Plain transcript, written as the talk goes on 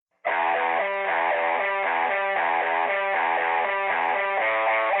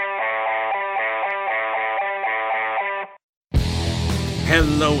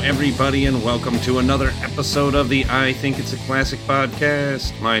Hello, everybody, and welcome to another episode of the I Think It's a Classic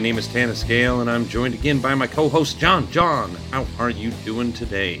podcast. My name is Tanis Gale, and I'm joined again by my co-host, John. John, how are you doing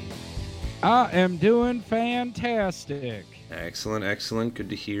today? I am doing fantastic. Excellent, excellent. Good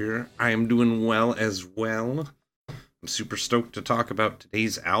to hear. I am doing well as well. I'm super stoked to talk about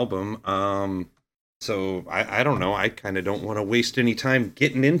today's album. So I don't know. I kind of don't want to waste any time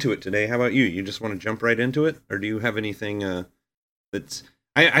getting into it today. How about you? You just want to jump right into it? Or do you have anything that's...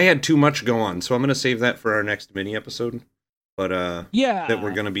 I had too much go on, so I'm going to save that for our next mini episode. But yeah, that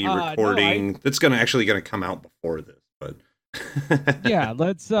we're going to be recording. That's going to come out before this. But yeah,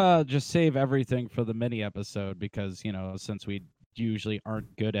 let's just save everything for the mini episode because, you know, since we usually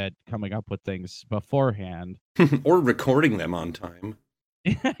aren't good at coming up with things beforehand. Or recording them on time.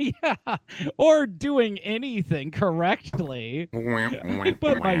 Yeah, or doing anything correctly. I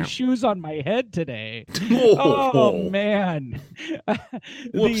put my shoes on my head today. Oh man.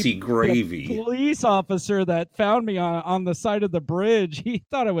 Whoopsie gravy. The police officer that found me on the side of the bridge, he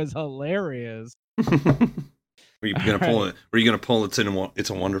thought it was hilarious. Were you gonna pull it? Were you gonna pull It's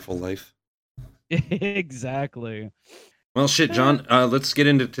a Wonderful Life? Exactly. Well, shit, John. Let's get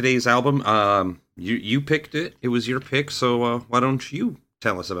into today's album. You picked it. It was your pick. So why don't you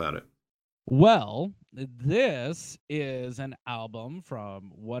tell us about it? Well, this is an album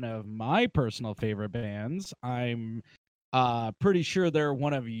from one of my personal favorite bands. I'm pretty sure they're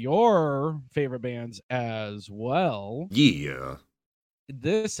one of your favorite bands as well. Yeah.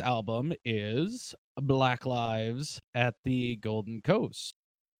 This album is Black Lives at the Golden Coast.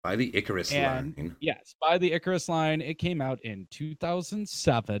 By the Icarus Line. Yes, by the Icarus Line. It came out in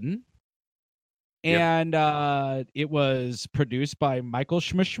 2007. Yep. And it was produced by Michael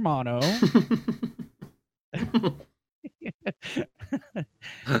Schmishmano.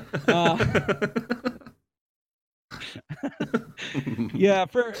 Yeah,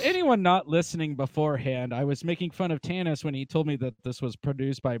 for anyone not listening beforehand, I was making fun of Tanis when he told me that this was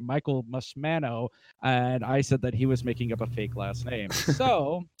produced by Michael Schmishmano, and I said that he was making up a fake last name.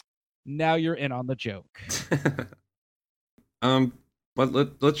 So now you're in on the joke.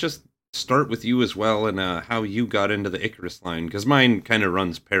 But let's just start with you as well, and how you got into the Icarus Line, because mine kind of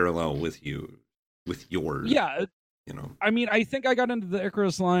runs parallel with yours. Yeah. You know, I mean, I think I got into the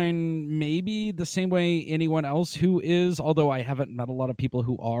Icarus Line maybe the same way anyone else who is, although I haven't met a lot of people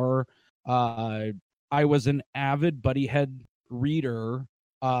who are. I was an avid Buddy Head reader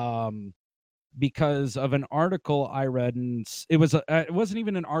because of an article I read, and it wasn't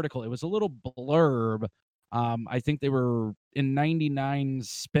even an article. It was a little blurb. I think they were in '99.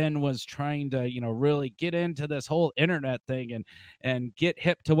 Spin was trying to, really get into this whole internet thing and get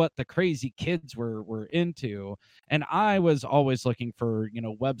hip to what the crazy kids were into. And I was always looking for,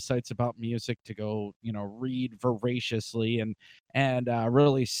 websites about music to go, read voraciously and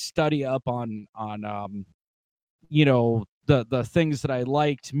really study up on the things that I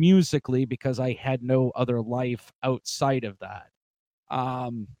liked musically because I had no other life outside of that.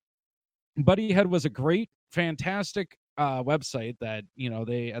 Buddy Head was a great, fantastic website that,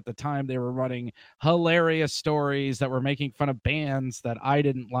 they at the time they were running hilarious stories that were making fun of bands that I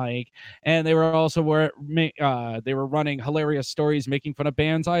didn't like, and they were also they were running hilarious stories making fun of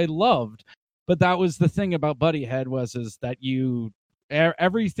bands I loved. But that was the thing about Buddy Head is that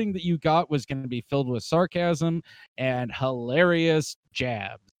everything that you got was going to be filled with sarcasm and hilarious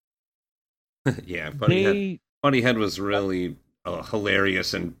jabs. Yeah, Buddy Head was really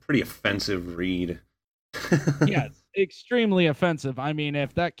hilarious and pretty offensive read. Yes, extremely offensive. I mean,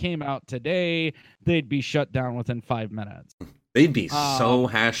 if that came out today, they'd be shut down within 5 minutes. They'd be so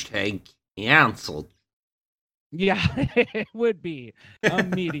 #canceled. Yeah, it would be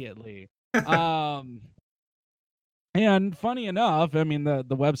immediately. And funny enough, I mean, the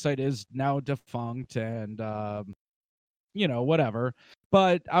website is now defunct and, whatever.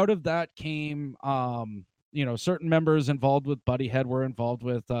 But out of that came, certain members involved with Buddy Head were involved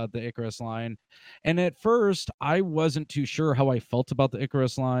with the Icarus Line. And at first, I wasn't too sure how I felt about the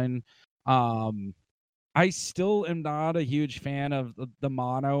Icarus Line. I still am not a huge fan of the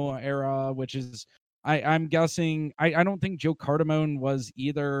mono era, which is... I'm guessing... I don't think Joe Cardamone was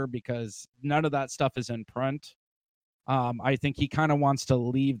either because none of that stuff is in print. I think he kind of wants to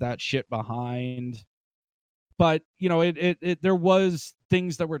leave that shit behind. But, there was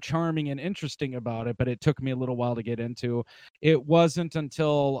things that were charming and interesting about it, but it took me a little while to get into. It wasn't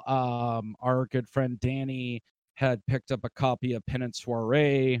until our good friend Danny had picked up a copy of Penance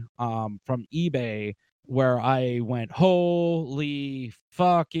Soiree from eBay where I went, holy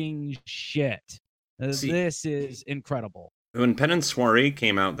fucking shit. This is incredible. When Penance Soiree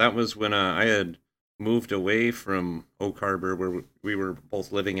came out, that was when I had moved away from Oak Harbor, where we were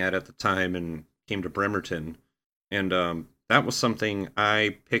both living at the time, and came to Bremerton. And that was something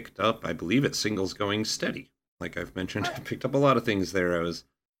I picked up, I believe, at Singles Going Steady. Like I've mentioned, I picked up a lot of things there. I was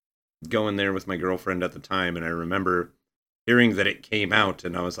going there with my girlfriend at the time, and I remember hearing that it came out,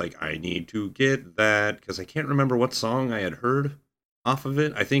 and I was like, I need to get that, because I can't remember what song I had heard off of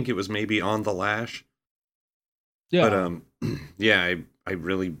it. I think it was maybe On the Lash. Yeah. But yeah, I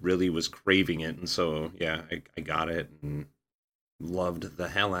really, really was craving it, and so yeah, I got it and loved the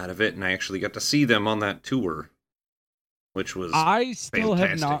hell out of it, and I actually got to see them on that tour, which was I still have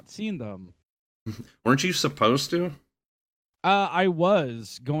fantastic. not seen them. Weren't you supposed to? I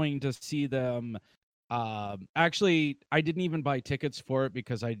was going to see them. Actually, I didn't even buy tickets for it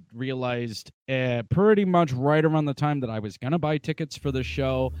because I realized pretty much right around the time that I was going to buy tickets for the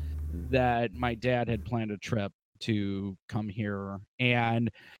show that my dad had planned a trip to come here. And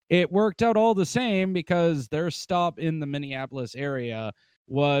it worked out all the same because their stop in the Minneapolis area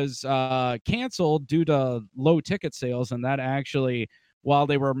was canceled due to low ticket sales. And that actually, while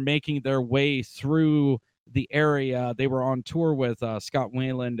they were making their way through the area, they were on tour with Scott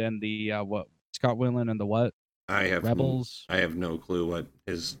Weiland and the Scott Weiland and the what? Rebels. I have no clue what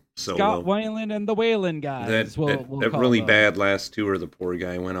his solo. Scott Weiland and the Wayland guys. That really bad last tour the poor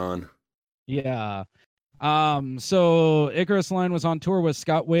guy went on. Yeah. So Icarus Line was on tour with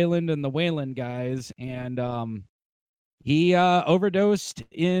Scott Weiland and the Wayland guys, and he overdosed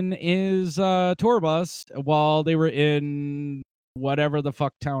in his tour bus while they were in whatever the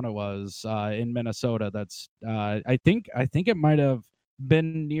fuck town it was in Minnesota. That's I think it might have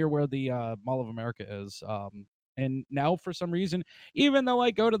been near where the Mall of America is. And now for some reason, even though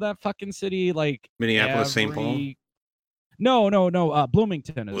I go to that fucking city like Minneapolis, St. Paul. No.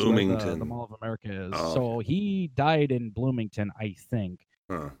 Bloomington is where the Mall of America is. Oh, so okay. He died in Bloomington, I think.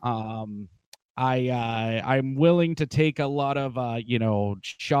 Huh. I'm willing to take a lot of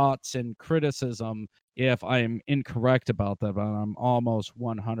shots and criticism if I'm incorrect about that, but I'm almost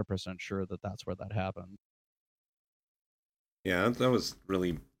 100% sure that that's where that happened. Yeah, that was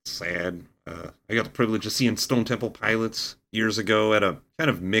really sad. I got the privilege of seeing Stone Temple Pilots years ago at a kind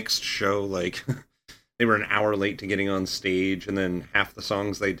of mixed show. Like, they were an hour late to getting on stage, and then half the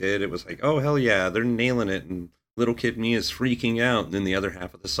songs they did, it was like, oh, hell yeah, they're nailing it, and little kid me is freaking out. And then the other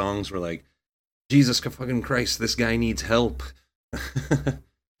half of the songs were like, Jesus fucking Christ, this guy needs help.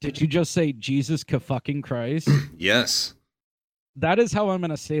 Did you just say Jesus fucking Christ? Yes. That is how I'm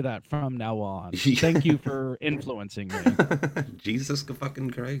going to say that from now on. Yeah. Thank you for influencing me. Jesus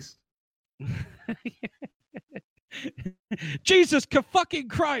fucking Christ. Jesus fucking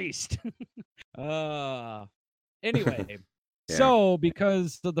Christ. Anyway, yeah. So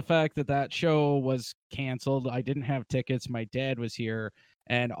because of the fact that show was canceled, I didn't have tickets. My dad was here,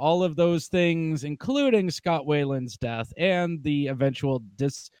 and all of those things, including Scott Weiland's death and the eventual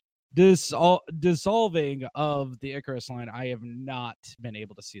dissolving of the Icarus Line, I have not been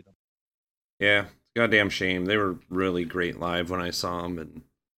able to see them. Yeah, goddamn shame. They were really great live when I saw them, and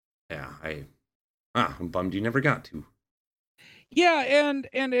yeah, I'm bummed you never got to. Yeah,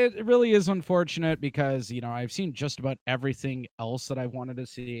 and it really is unfortunate because, I've seen just about everything else that I wanted to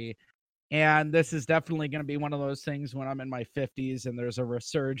see. And this is definitely going to be one of those things when I'm in my 50s and there's a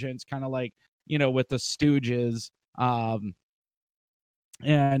resurgence, kind of like, with the Stooges. And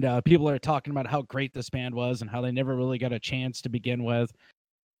people are talking about how great this band was and how they never really got a chance to begin with.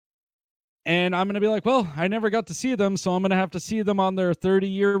 And I'm going to be like, well, I never got to see them, so I'm going to have to see them on their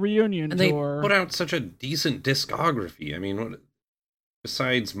 30-year reunion tour. They put out such a decent discography. I mean,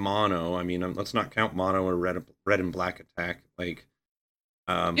 besides Mono, I mean, let's not count Mono or Red and Black Attack. Like,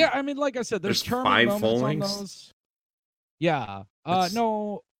 yeah, I mean, like I said, there's 5 full lengths. Those. Yeah,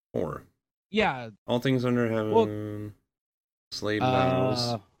 no, 4. Yeah, All Things Under Heaven, Slave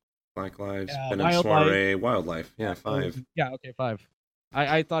Vows, Black Lives, Penance Soiree, Wildlife. Yeah, 5. Yeah, okay, 5.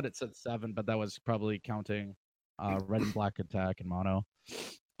 I thought it said 7, but that was probably counting Red and Black Attack and Mono.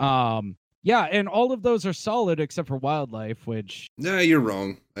 Yeah, and all of those are solid except for Wildlife, which... Nah, you're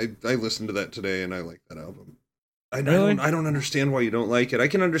wrong. I listened to that today, and I like that album. I don't understand why you don't like it. I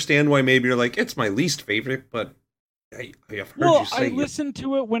can understand why maybe you're like, it's my least favorite, but I've heard you say... I listened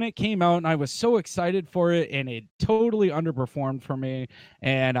to it when it came out, and I was so excited for it, and it totally underperformed for me,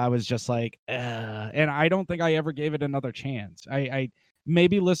 and I was just like, and I don't think I ever gave it another chance. I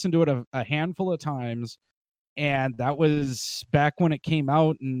maybe listened to it a handful of times, and that was back when it came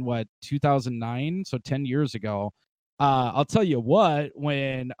out in 2009, so 10 years ago. I'll tell you what,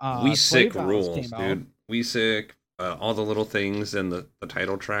 when We Sick rules, dude. We Sick, All the Little Things, and the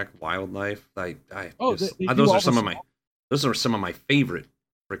title track Wildlife. Those are some of my favorite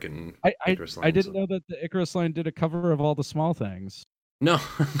freaking I Icarus I Line. didn't So. know that the Icarus Line did a cover of All the Small Things. No,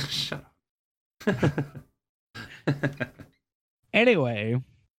 shut up. Anyway,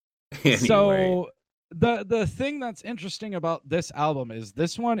 Anyway, so the thing that's interesting about this album is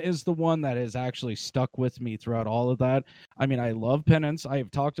this one is the one that has actually stuck with me throughout all of that. I mean, I love Penance. I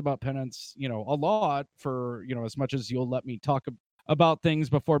have talked about Penance, a lot for, as much as you'll let me talk about things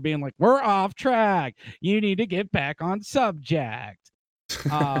before being like, we're off track. You need to get back on subject.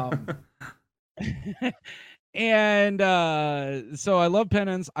 Um and so I love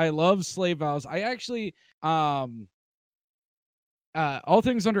Penance. I love Slave Vows. I actually All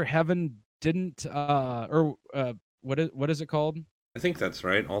Things Under Heaven didn't what is it called? I think that's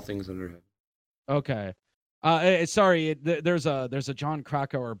right. All things under heaven. Okay. Sorry, there's a John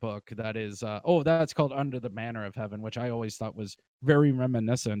Krakauer book that is that's called Under the Banner of Heaven, which I always thought was very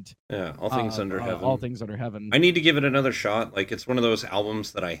reminiscent. Yeah, all things under heaven. All Things Under Heaven. I need to give it another shot. Like, it's one of those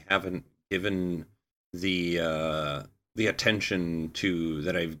albums that I haven't given the attention to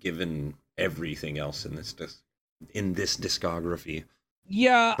that I've given everything else in this discography.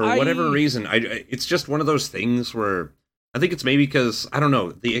 Yeah, For whatever reason, it's just one of those things where I think it's maybe because I don't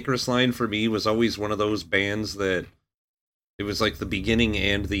know. The Icarus Line for me was always one of those bands that it was like the beginning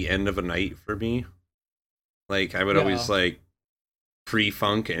and the end of a night for me. Like, I would always like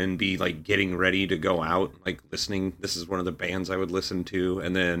pre-funk and be like getting ready to go out, like listening. This is one of the bands I would listen to,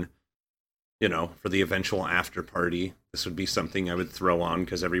 and then for the eventual after party, this would be something I would throw on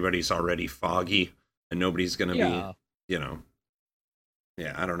because everybody's already foggy and nobody's gonna be,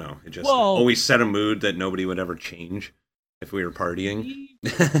 yeah, I don't know. It just always set a mood that nobody would ever change if we were partying.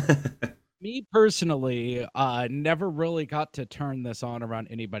 Me personally, never really got to turn this on around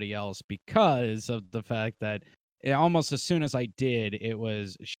anybody else because of the fact that almost as soon as I did, it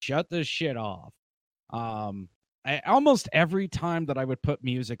was shut this shit off. Almost every time that I would put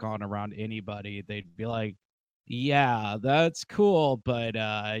music on around anybody, they'd be like, yeah, that's cool, but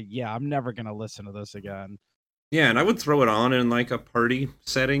yeah, I'm never gonna listen to this again. Yeah, and I would throw it on in like a party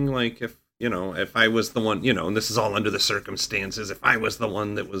setting, like if I was the one, and this is all under the circumstances, if I was the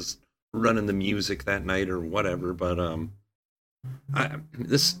one that was running the music that night or whatever, but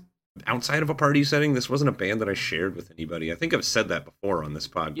this outside of a party setting, this wasn't a band that I shared with anybody. I think I've said that before on this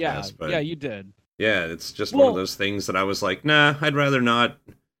podcast, but yeah, you did. Yeah, it's just one of those things that I was like, nah, I'd rather not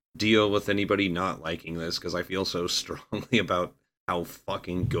deal with anybody not liking this because I feel so strongly about how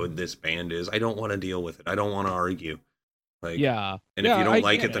fucking good this band is. I don't want to deal with it. I don't want to argue. Like, yeah. And if you don't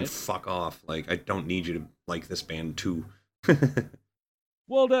like it, then fuck off. Like, I don't need you to like this band too.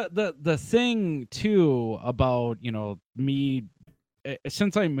 Well, the thing too about me,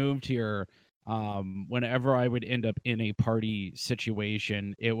 since I moved here, whenever I would end up in a party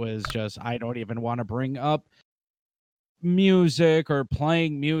situation, it was just I don't even want to bring up music or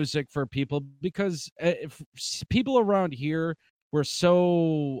playing music for people because if people around here were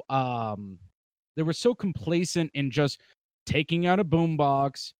so they were so complacent in just taking out a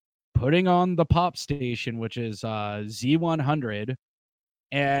boombox, putting on the pop station, which is Z100,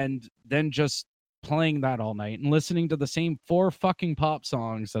 and then just playing that all night and listening to the same 4 fucking pop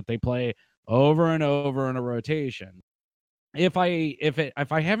songs that they play over and over in a rotation. If I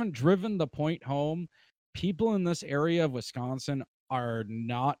haven't driven the point home, people in this area of Wisconsin are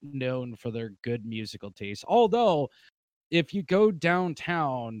not known for their good musical taste. Although if you go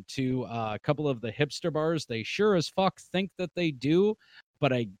downtown to a couple of the hipster bars, they sure as fuck think that they do,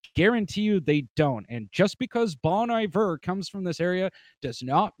 but I guarantee you they don't. And just because Bon Iver comes from this area does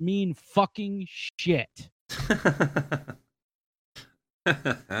not mean fucking shit.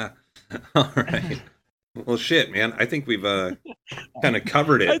 All right. Well, shit, man. I think we've kind of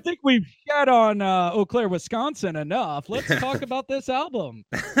covered it. I think we've shed on Eau Claire, Wisconsin enough. Let's talk about this album.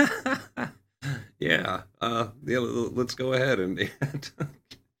 Yeah. Let's go ahead and.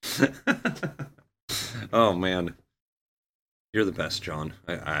 Oh man, you're the best, John.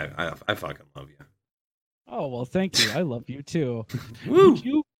 I fucking love you. Oh well, thank you. I love you too. Woo! Would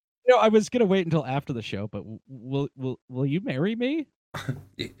you? I was gonna wait until after the show, but will you marry me?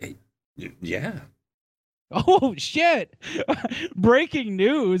 Yeah. Oh shit! Breaking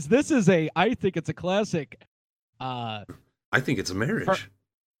news. I think it's a classic. I think it's a marriage.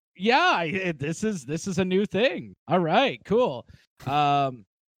 Yeah, this is a new thing. All right, cool.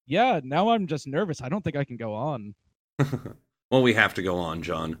 Yeah, now I'm just nervous. I don't think I can go on. Well, we have to go on,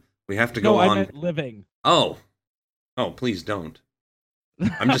 John. We have to go on. No, I meant living. Oh, please don't.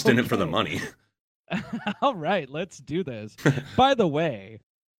 I'm just in it for the money. All right, let's do this. By the way,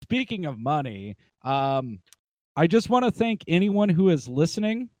 speaking of money, I just want to thank anyone who is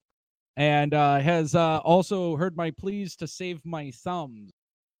listening and has also heard my pleas to save my thumbs.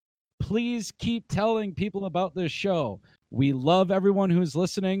 please keep telling people about this show. We love everyone who's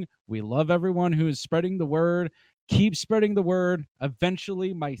listening. We love everyone who's spreading the word. Keep spreading the word.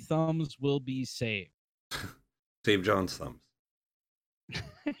 Eventually, my thumbs will be saved. Save John's thumbs.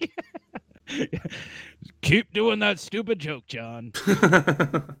 Keep doing that stupid joke, John.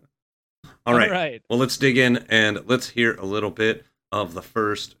 All right. Well, let's dig in and let's hear a little bit of the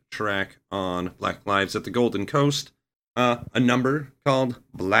first track on Black Lives at the Golden Coast, a number called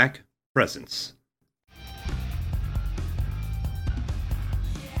Black Presence.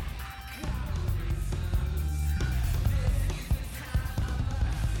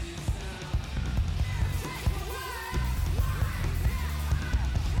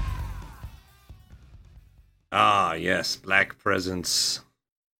 Ah, yes, Black Presence.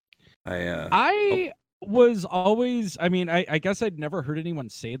 I was always, I mean, I guess I'd never heard anyone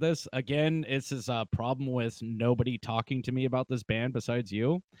say this. Again, this is a problem with nobody talking to me about this band besides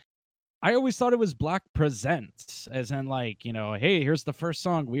you. I always thought it was Black Presents, as in like, you know, hey, here's the first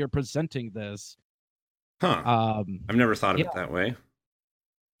song. We are presenting this. Huh. I've never thought of it that way.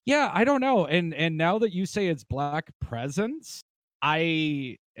 Yeah, I don't know. And now that you say it's Black Presents,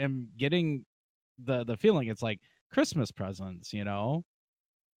 I am getting the feeling it's like Christmas presents, you know?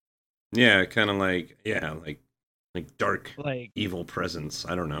 Yeah, kind of like like dark, like evil presence.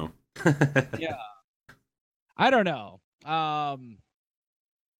 I don't know. Yeah, I don't know.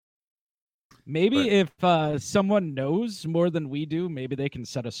 Maybe if someone knows more than we do, maybe they can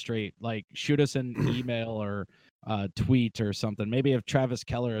set us straight. Like shoot us an email or tweet or something. Maybe if Travis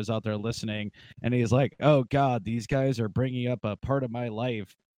Keller is out there listening and he's like, "Oh God, these guys are bringing up a part of my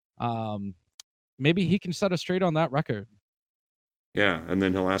life," maybe he can set us straight on that record. Yeah, and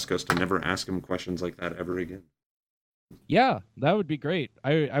then he'll ask us to never ask him questions like that ever again. Yeah, that would be great.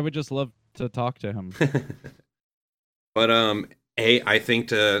 I would just love to talk to him. But I think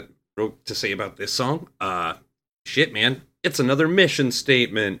to say about this song, shit, man, it's another mission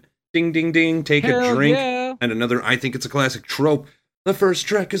statement. Ding, ding, ding. Take a drink. Yeah. And another. I think it's a classic trope. The first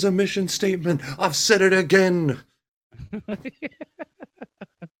track is a mission statement. I've said it again.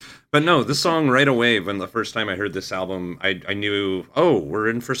 But no, this song right away, when the first time I heard this album, I knew, oh, we're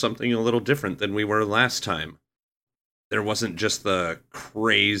in for something a little different than we were last time. There wasn't just the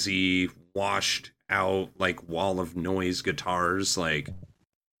crazy, washed out, like, wall of noise guitars. Like,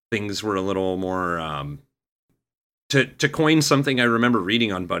 things were a little more, to coin something I remember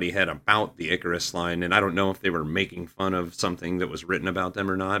reading on Buddy Head about the Icarus line, and I don't know if they were making fun of something that was written about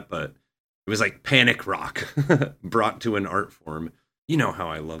them or not, but it was like panic rock brought to an art form. You know how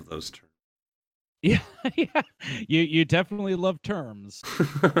I love those terms. Yeah, yeah. You definitely love terms.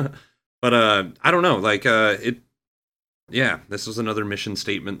 But I don't know, like yeah, this was another mission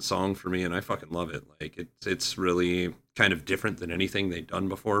statement song for me, and I fucking love it. Like it's really kind of different than anything they'd done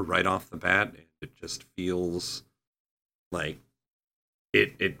before right off the bat. It just feels like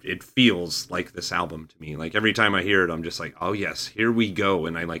it feels like this album to me. Like every time I hear it, I'm just like, oh yes, here we go.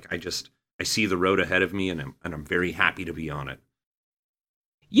 And I see the road ahead of me, and I'm very happy to be on it.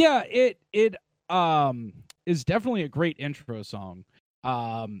 Yeah, it is definitely a great intro song.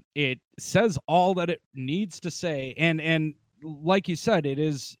 It says all that it needs to say, and like you said,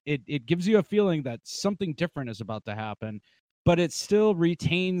 it gives you a feeling that something different is about to happen, but it still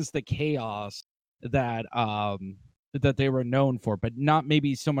retains the chaos that that they were known for, but not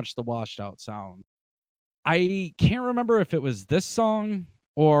maybe so much the washed out sound. I can't remember if it was this song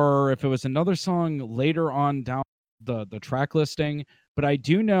or if it was another song later on down the track listing, but I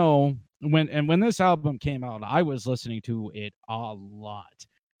do know when this album came out, I was listening to it a lot.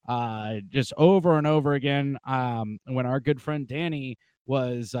 Just over and over again. When our good friend Danny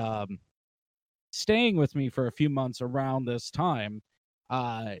was staying with me for a few months around this time,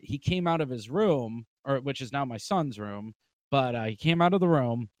 he came out of his room, or which is now my son's room, but he came out of the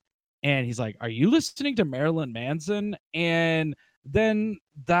room and he's like, "Are you listening to Marilyn Manson?" And then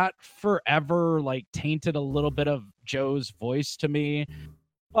that forever like tainted a little bit of Joe's voice to me,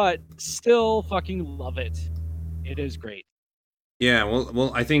 but still fucking love it. It is great. Yeah,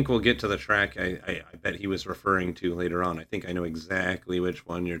 well, I think we'll get to the track I bet he was referring to later on. I think I know exactly which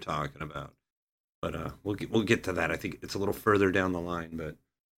one you're talking about. But we'll get to that. I think it's a little further down the line, but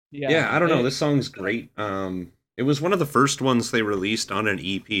yeah, I don't know. This song's great. It was one of the first ones they released on an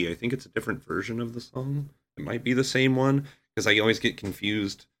EP. I think it's a different version of the song. It might be the same one because I always get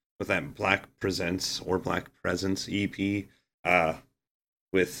confused with that Black Presents or Black Presence EP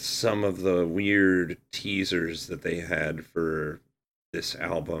with some of the weird teasers that they had for this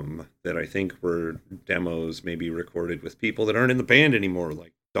album that I think were demos maybe recorded with people that aren't in the band anymore,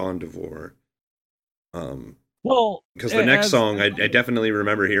 like Dawn DeVore. Well, Because the next song, as I definitely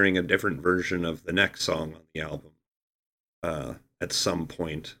remember hearing a different version of the next song on the album at some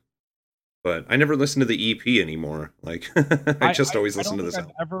point. But I never listened to the EP anymore. Like, I just always I listen don't to think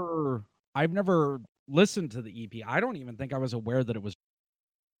this album. I've never listened to the EP. I don't even think I was aware that it was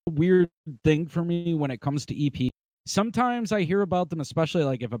a weird thing for me when it comes to EP. Sometimes I hear about them, especially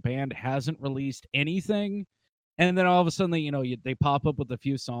like if a band hasn't released anything, and then all of a sudden they pop up with a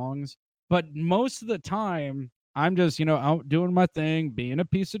few songs. But most of the time, I'm just out doing my thing, being a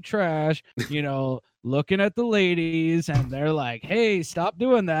piece of trash, looking at the ladies, and they're like, "Hey, stop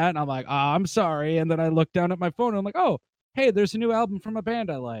doing that," and I'm like, "Oh, I'm sorry," and then I look down at my phone and I'm like, "Oh, hey, there's a new album from a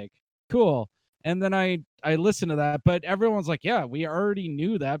band I like, cool." And then I listen to that, but everyone's like, "Yeah, we already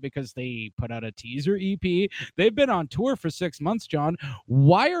knew that because they put out a teaser EP. They've been on tour for 6 months, John.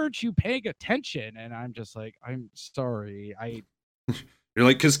 Why aren't you paying attention?" And I'm just like, "I'm sorry, I." You're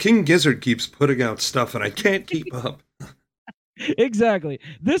like, because King Gizzard keeps putting out stuff and I can't keep up. Exactly.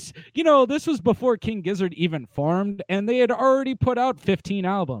 This was before King Gizzard even formed, and they had already put out 15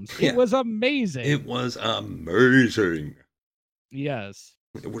 albums. It Yeah, was amazing. it was amazing. Yes.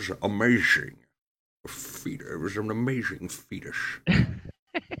 It was amazing. It was an amazing fetus.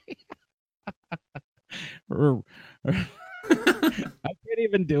 I can't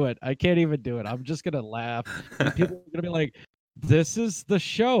even do it. I'm just gonna laugh. And people are gonna be like, "This is the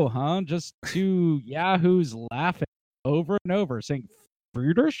show, huh?" Just two yahoos laughing over and over, saying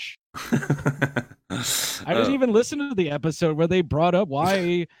 "Brutish." I didn't even listen to the episode where they brought up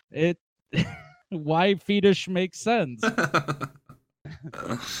why it why fetish makes sense.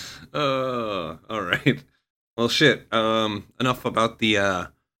 All right. Well, shit. Enough about the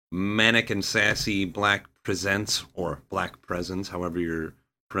manic and sassy Black Presents or Black Presents, however your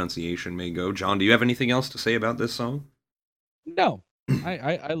pronunciation may go. John, do you have anything else to say about this song? No,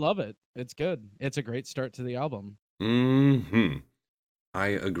 I love it. It's good. It's a great start to the album. Hmm. I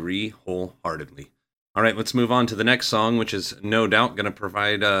agree wholeheartedly. All right, let's move on to the next song, which is no doubt going to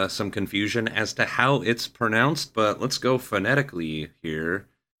provide some confusion as to how it's pronounced, but let's go phonetically here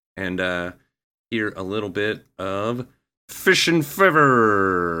and hear a little bit of Fishin'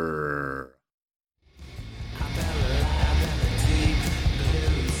 Fever.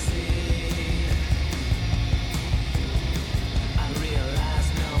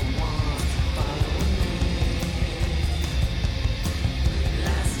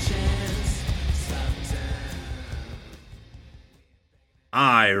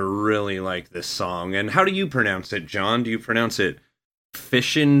 I really like this song. And how do you pronounce it, John? Do you pronounce it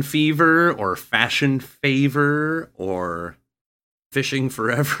Fishin' Fever or Fashion Favor or Fishing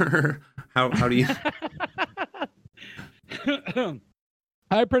Forever? How do you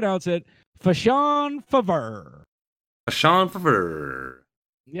I pronounce it Fashion Favor. Fashion Favor?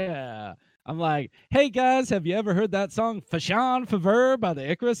 Yeah. I'm like, "Hey guys, have you ever heard that song Fashion Favor by the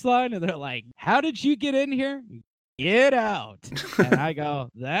Icarus Line?" And they're like, "How did you get in here? Get out." And I go,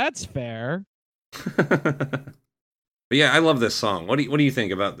 "That's fair." But yeah, I love this song. What do you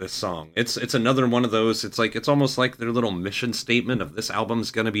think about this song? It's another one of those. It's almost like their little mission statement of this album's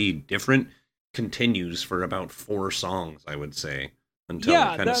gonna be different continues for about 4 songs, I would say, until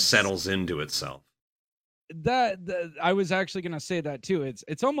Yeah, it kind of settles into itself. that I was actually going to say that too.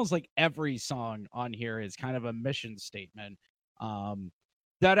 It's almost like every song on here is kind of a mission statement. Um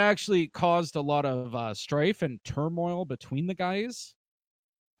that actually caused a lot of strife and turmoil between the guys.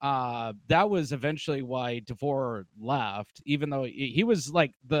 That was eventually why DeVore left, even though he was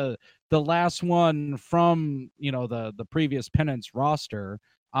like the last one from the previous Penance roster.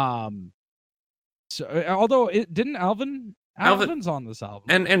 Um, so although it didn't Alvin Alvin's on this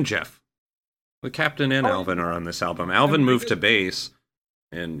album. and Jeff, the Captain and Oh, Alvin are on this album. and Alvin they moved did, to bass,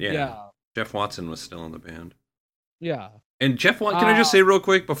 and yeah, yeah, Jeff Watson was still in the band. yeah. And can I just say real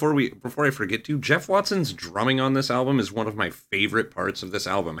quick before I forget to, Jeff Watson's drumming on this album is one of my favorite parts of this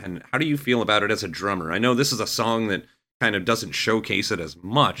album. And how do you feel about it as a drummer? I know this is a song that kind of doesn't showcase it as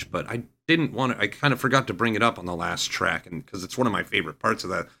much, but I kind of forgot to bring it up on the last track, and because it's one of my favorite parts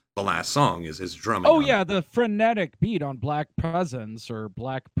of the last song is his drumming. Oh On it. yeah, the frenetic beat on Black Presence or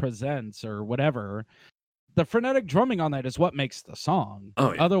Black Presents or whatever. The frenetic drumming on that is what makes the song.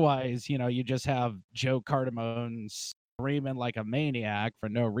 Oh yeah. Otherwise, you just have Joe Cardamone screaming like a maniac for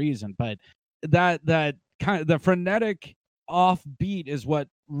no reason. But that kind of the frenetic offbeat is what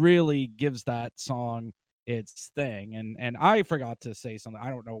really gives that song its thing. And I forgot to say something.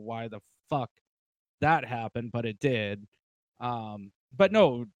 I don't know why the fuck that happened, but it did. But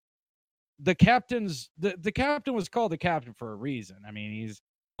no, the captain was called the captain for a reason. I mean, he's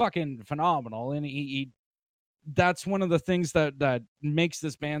fucking phenomenal, and he that's one of the things that makes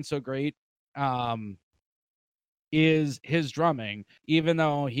this band so great. Um, is his drumming, even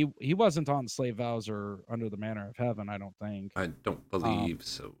though he wasn't on Slave Vows or Under the Manor of Heaven, I don't think. I don't believe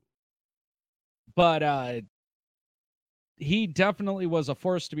so. But he definitely was a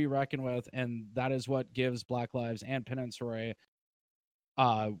force to be reckoned with, and that is what gives Black Lives and Penance Ray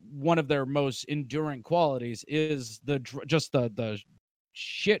one of their most enduring qualities is just the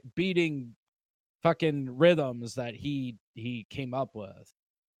shit beating fucking rhythms that he came up with.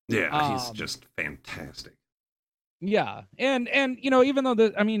 Yeah, he's just fantastic. Yeah, and even though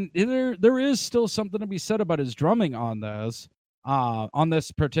there is still something to be said about his drumming on this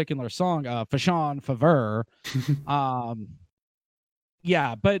particular song, Fashawn Favor.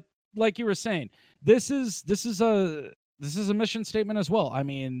 Yeah, but like you were saying, this is a mission statement as well. I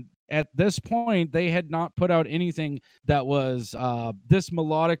mean, at this point, they had not put out anything that was this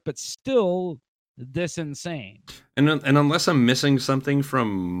melodic, but still this insane. And unless I'm missing something from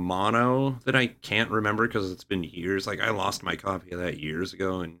Mono that I can't remember because it's been years, like I lost my copy of that years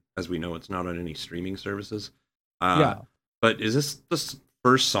ago, and as we know, it's not on any streaming services. Yeah. But is this the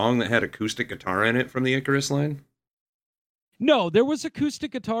first song that had acoustic guitar in it from the Icarus line? No, there was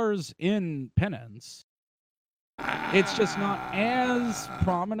acoustic guitars in Penance. It's just not as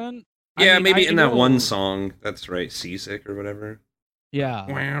prominent. Yeah, maybe in that one song. That's right, Seasick or whatever. Yeah.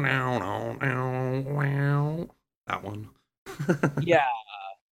 That one. Yeah.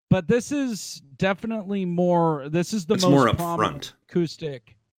 But this is definitely more. This is the most more prominent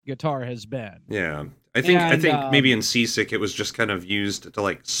acoustic guitar has been. Yeah, I think maybe in Seasick it was just kind of used to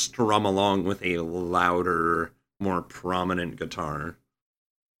like strum along with a louder, more prominent guitar.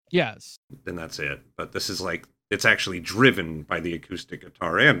 Yes. And that's it. But this is like it's actually driven by the acoustic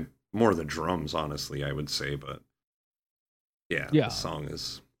guitar and more the drums, honestly, I would say. But yeah. The song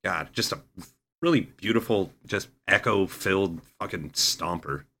is just a really beautiful, just echo-filled fucking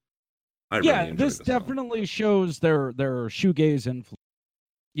stomper. Really this definitely shows their shoegaze influence.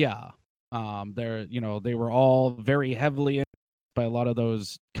 Yeah, they were all very heavily influenced by a lot of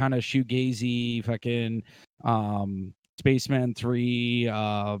those kind of shoegazy fucking Spaceman 3.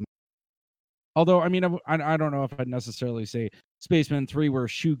 Although I mean I don't know if I'd necessarily say Spaceman 3 were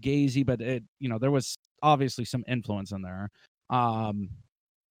shoegazy, but it there was obviously some influence in there.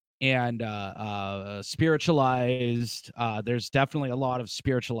 And spiritualized. There's definitely a lot of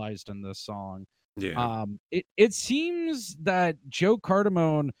spiritualized in this song. Yeah. It seems that Joe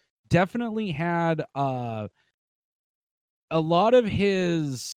Cardamone definitely had a lot of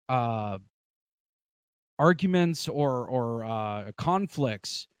his arguments or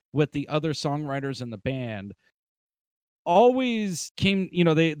conflicts with the other songwriters in the band always came,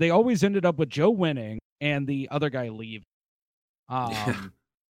 they always ended up with Joe winning and the other guy leaving.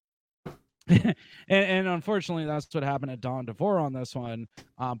 And unfortunately, that's what happened at Don DeVore on this one.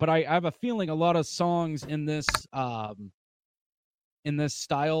 But I have a feeling a lot of songs in this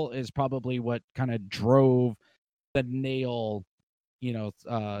style is probably what kind of drove the nail,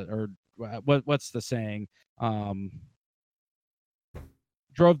 or what's the saying?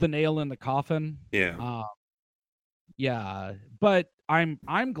 Drove the nail in the coffin. Yeah. Yeah. But I'm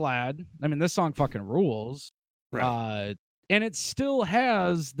glad. I mean, this song fucking rules. Right. And it still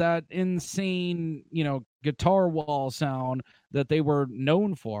has that insane, guitar wall sound that they were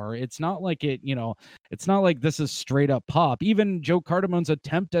known for. It's not like it's not like this is straight up pop. Even Joe Cardamone's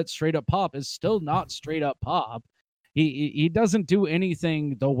attempt at straight up pop is still not straight up pop. He doesn't do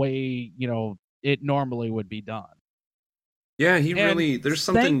anything the way, it normally would be done. Yeah, there's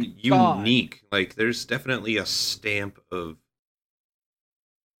something unique. Like there's definitely a stamp of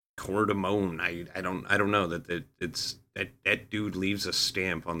Cardamone. I don't know that it's that dude leaves a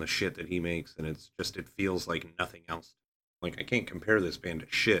stamp on the shit that he makes, and it feels like nothing else. Like I can't compare this band to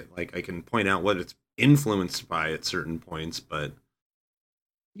shit. Like I can point out what it's influenced by at certain points, but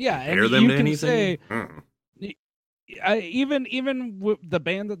compare them to anything. Even with the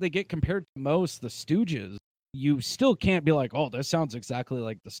band that they get compared to most, the Stooges, you still can't be like, oh, this sounds exactly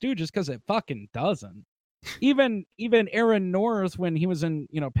like the Stooges, because it fucking doesn't. Even Aaron North, when he was in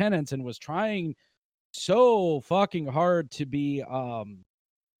Penance and was trying so fucking hard to be Ron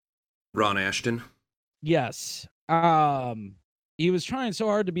Ashton. Yes. He was trying so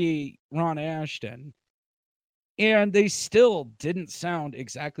hard to be Ron Ashton, and they still didn't sound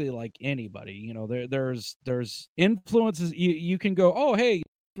exactly like anybody. There's influences. You can go, oh hey,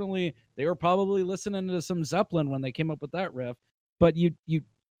 definitely they were probably listening to some Zeppelin when they came up with that riff, but you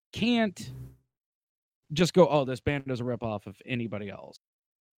can't just go, oh, this band is a ripoff of anybody else.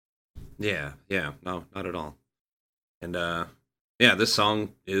 Yeah, no, not at all. And this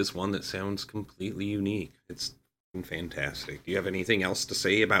song is one that sounds completely unique. It's fantastic. Do you have anything else to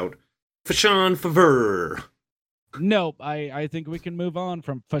say about Fashawn Favor? Nope. I think we can move on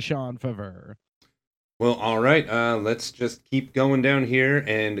from Fashion Favor. Well, all right. Let's just keep going down here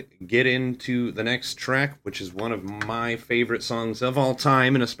and get into the next track, which is one of my favorite songs of all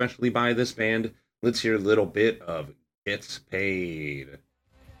time, and especially by this band. Let's hear a little bit of Gets Paid.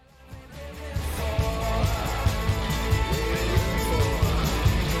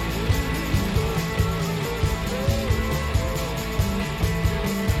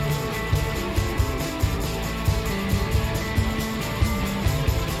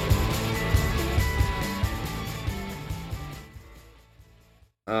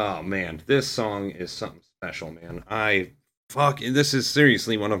 Oh man, this song is something special, man. This is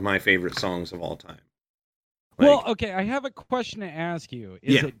seriously one of my favorite songs of all time. Well, okay, I have a question to ask you.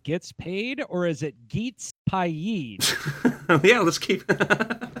 Is Yeah. it Gets Paid or is it Geets Paid? Yeah, let's keep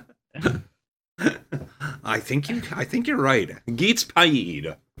I think you're right. Geets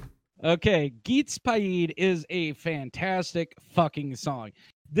Paid. Okay, Geets Paid is a fantastic fucking song.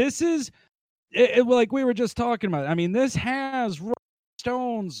 This is like we were just talking about. I mean, this has Rolling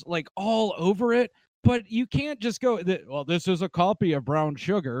Stones like all over it, but you can't just go, well, this is a copy of Brown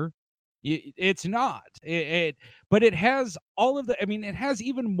Sugar. It's not. But it has all of the. I mean, it has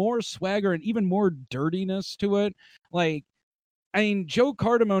even more swagger and even more dirtiness to it. Like, I mean, Joe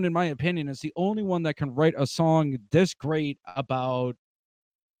Cardamone, in my opinion, is the only one that can write a song this great about,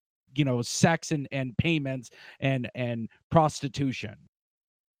 sex and payments and prostitution.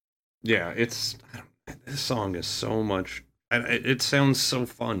 Yeah, this song is so much. It sounds so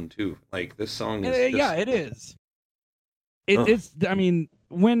fun too. Like this song is. Yeah, it is. It's. I mean,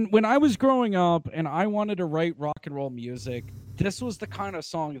 when I was growing up and I wanted to write rock and roll music, this was the kind of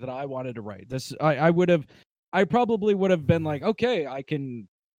song that I wanted to write. I probably would have been like, okay, I can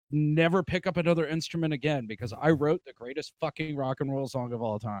never pick up another instrument again because I wrote the greatest fucking rock and roll song of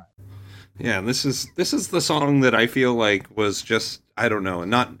all time. Yeah, this is the song that I feel like was just, I don't know,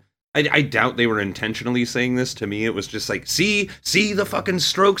 not. I doubt they were intentionally saying this. To me, it was just like, see the fucking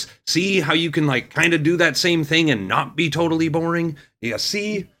Strokes, see how you can like kind of do that same thing and not be totally boring. Yeah,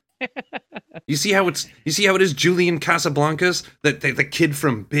 see. You see how it is Julian Casablancas, the kid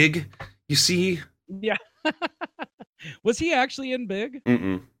from Big. You see? Yeah. Was he actually in Big?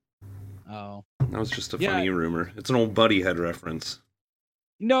 Mm-mm. Oh, that was just a funny rumor. It's an old Buddy Head reference.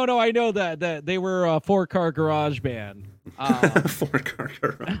 No, I know that they were a 4-car garage band. 4-car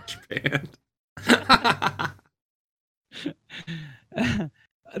garage band.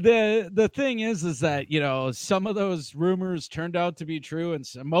 The thing is that some of those rumors turned out to be true and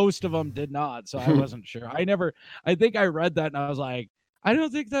most of them did not. So I wasn't sure. I think I read that and I was like, I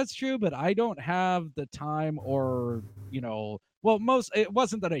don't think that's true, but I don't have the time or it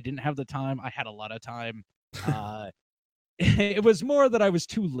wasn't that I didn't have the time. I had a lot of time. It was more that I was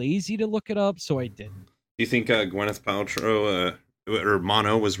too lazy to look it up, so I didn't. Do you think Gwyneth Paltrow or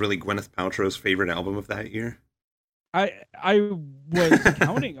Mono was really Gwyneth Paltrow's favorite album of that year? I was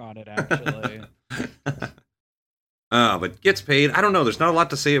counting on it, actually. But Gets Paid, I don't know. There's not a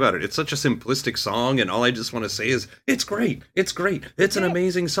lot to say about it. It's such a simplistic song, and all I just want to say is, it's great. It's great. It's an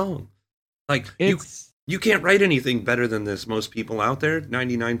amazing song. Like, you can't write anything better than this. Most people out there,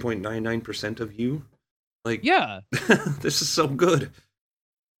 99.99% of you. Like, yeah. This is so good.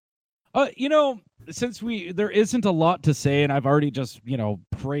 Since there isn't a lot to say, and I've already just,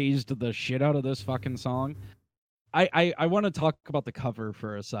 praised the shit out of this fucking song, I want to talk about the cover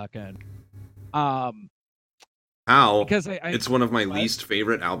for a second. Because it's one of my least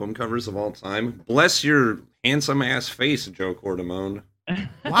favorite album covers of all time. Bless your handsome ass face, Joe Cordamone.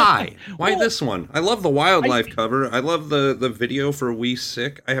 Why? Why this one? I love the wildlife cover. I love the video for We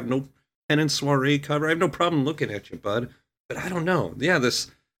Sick. I have no Penance Soiree cover. I have no problem looking at you, bud. But I don't know. Yeah,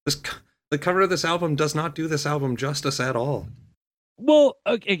 the cover of this album does not do this album justice at all. Well,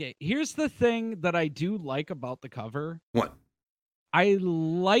 okay. Here's the thing that I do like about the cover. What? I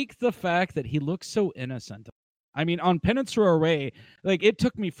like the fact that he looks so innocent. I mean, on Penance Soiree, like, it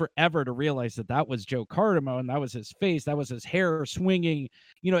took me forever to realize that was Joe Cardamone. That was his face. That was his hair swinging.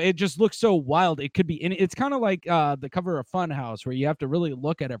 It just looks so wild. It could be. It's kind of like the cover of Funhouse, where you have to really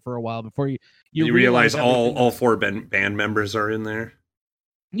look at it for a while before you realize all 4 band members are in there.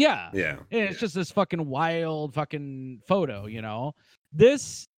 Yeah. Yeah. And it's just this fucking wild fucking photo.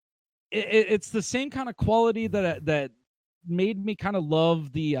 This, it's the same kind of quality that made me kind of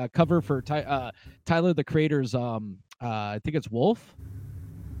love the cover for Tyler the Creator's I think it's Wolf,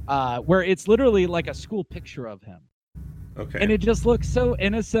 where it's literally like a school picture of him. Okay. And it just looks so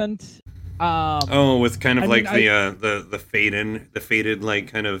innocent. With kind of the faded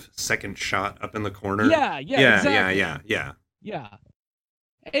like kind of second shot up in the corner. Yeah, exactly. Yeah. Yeah.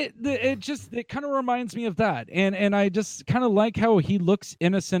 It kind of reminds me of that, and I just kind of like how he looks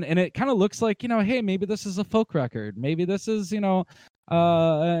innocent, and it kind of looks like, hey, maybe this is a folk record, maybe this is an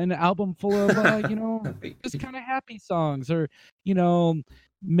album full of just kind of happy songs, or you know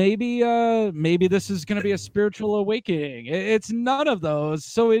maybe this is going to be a spiritual awakening. It's none of those,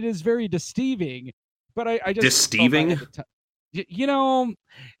 so it is very deceiving. But I just felt I had Deceiving? to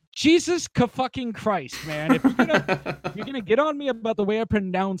Jesus fucking Christ, man. If you're gonna get on me about the way I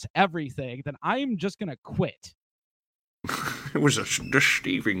pronounce everything, then I'm just gonna quit. It was a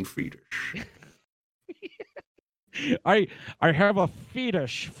deceiving fetus. I have a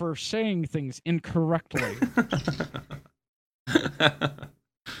fetish for saying things incorrectly. That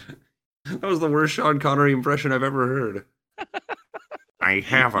was the worst Sean Connery impression I've ever heard. I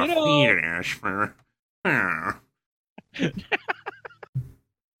have a fetish for.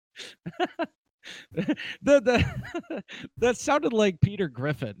 That sounded like Peter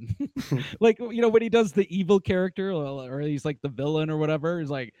Griffin. Like, when he does the evil character, or he's like the villain or whatever, he's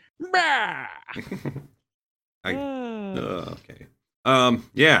like, okay.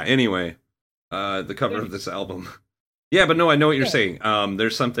 Yeah, anyway. The cover of this album. Yeah, but no, I know what you're saying.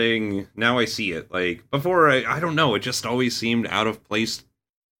 There's something, now I see it. Like, before, I don't know, it just always seemed out of place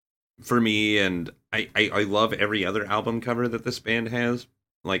for me, and I love every other album cover that this band has,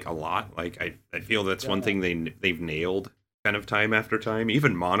 like, a lot. Like, I feel that's one thing they've nailed kind of time after time.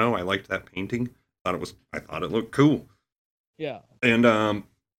 Even Mono, I liked that painting. I thought it looked cool. Yeah. And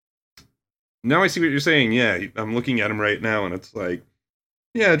now I see what you're saying. Yeah, I'm looking at him right now, and it's like,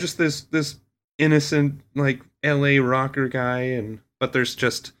 yeah, just this innocent, like, LA rocker guy, but there's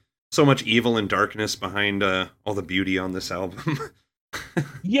just so much evil and darkness behind all the beauty on this album.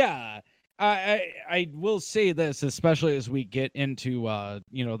 Yeah. I will say this, especially as we get into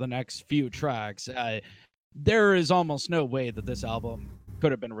the next few tracks. There is almost no way that this album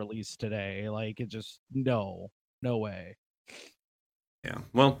could have been released today. Like, it just no way. Yeah,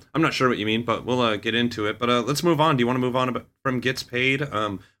 well, I'm not sure what you mean, but we'll get into it. But let's move on. Do you want to move on from Gets Paid?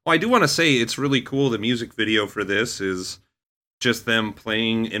 Well, I do want to say it's really cool. The music video for this is just them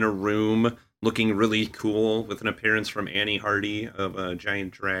playing in a room, looking really cool, with an appearance from Annie Hardy of Giant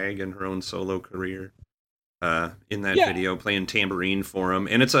Drag and her own solo career in that video, playing tambourine for them.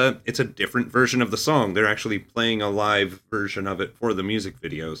 And it's a different version of the song. They're actually playing a live version of it for the music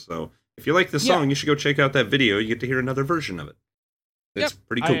video. So if you like this song, you should go check out that video. You get to hear another version of it. It's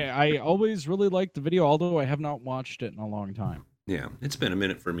pretty cool. I always really liked the video, although I have not watched it in a long time. Yeah, it's been a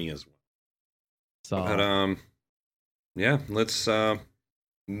minute for me as well. So, but yeah, let's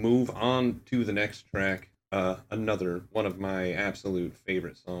move on to the next track. Another one of my absolute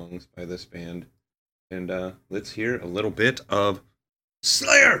favorite songs by this band, and let's hear a little bit of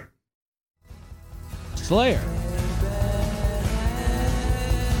Slayer. Slayer.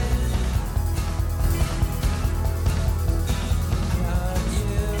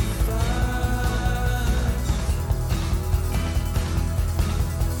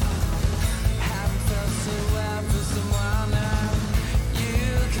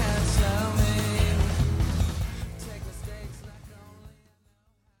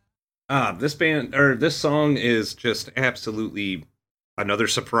 This song is just absolutely another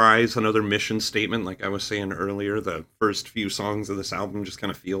surprise, another mission statement. Like I was saying earlier, the first few songs of this album just kind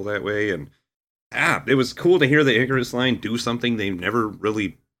of feel that way. And it was cool to hear the Icarus Line do something they've never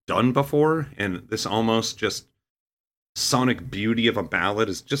really done before. And this almost just sonic beauty of a ballad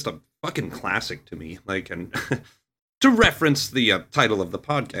is just a fucking classic to me. Like, and to reference the title of the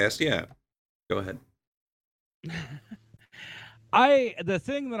podcast, yeah, go ahead. The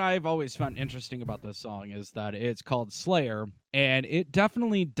thing that I've always found interesting about this song is that it's called Slayer, and it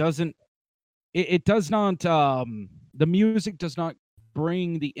definitely doesn't, it does not, the music does not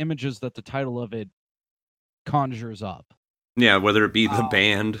bring the images that the title of it conjures up. Yeah, whether it be the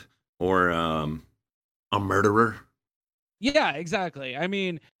band or a murderer. Yeah, exactly. I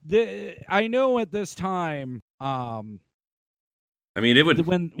mean, I know at this time, I mean,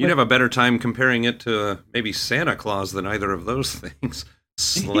 you'd have a better time comparing it to maybe Santa Claus than either of those things.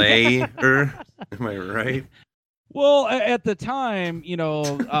 Slayer, am I right? Well, at the time,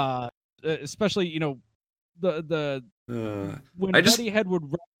 especially, when Buddy Head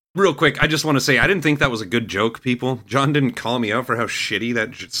would... Real quick, I just want to say, I didn't think that was a good joke, people. John didn't call me out for how shitty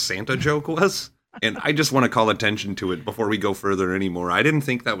that Santa joke was, and I just want to call attention to it before we go further anymore. I didn't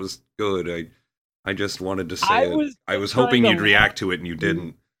think that was good. I just wanted to say it. I was hoping you'd react to it, and you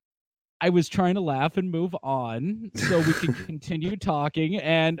didn't. I was trying to laugh and move on so we could continue talking,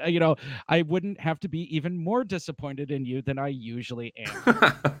 and I wouldn't have to be even more disappointed in you than I usually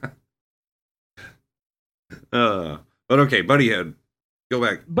am. But okay, Buddy Head. Go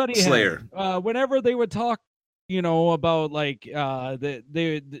back. Buddy Slayer. Head. Whenever they would talk, about like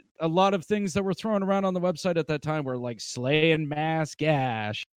a lot of things that were thrown around on the website at that time were like Slay and Mass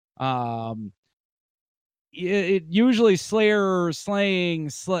Gash. It usually Slayer slaying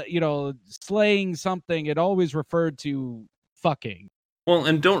something. It always referred to fucking. Well,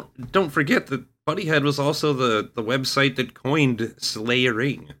 and don't forget that Buddyhead was also the website that coined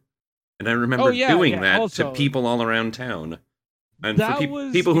slayering, and I remember doing that also, to people all around town. And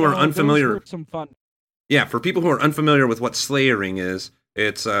for people who are unfamiliar, some fun. Yeah, for people who are unfamiliar with what slayering is,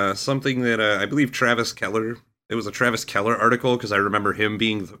 it's something that I believe Travis Keller. It was a Travis Keller article because I remember him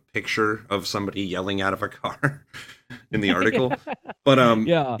being the picture of somebody yelling out of a car in the article. But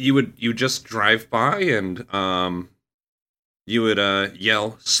you just drive by and you would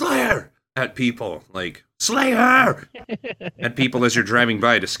yell Slayer at people, like Slayer at people as you're driving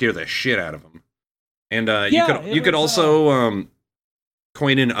by to scare the shit out of them. And you could also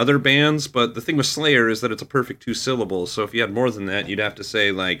coin in other bands, but the thing with Slayer is that it's a perfect 2 syllables. So if you had more than that, you'd have to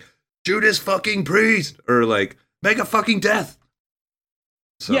say like Judas fucking Priest or like Mega fucking Death.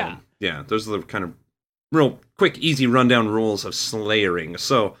 So yeah, those are the kind of real quick, easy rundown rules of slayering.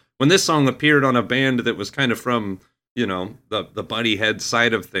 So when this song appeared on a band that was kind of from, the Buddyhead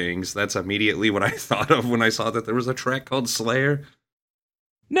side of things, that's immediately what I thought of when I saw that there was a track called Slayer.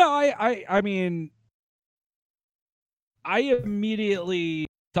 No, I mean, I immediately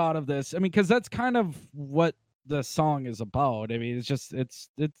thought of this. I mean, because that's kind of what the song is about. I mean, it's just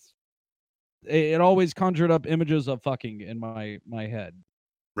it always conjured up images of fucking in my head.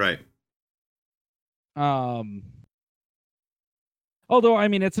 Right. Although, I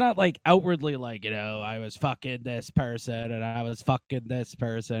mean, it's not like outwardly like, I was fucking this person and I was fucking this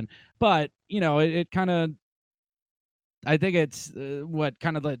person. But, it kind of, I think it's what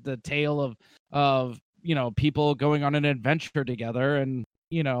kind of the tale of people going on an adventure together and,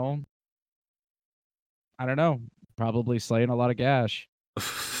 I don't know, probably slaying a lot of gash.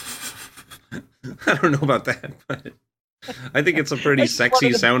 I don't know about that, but I think it's a pretty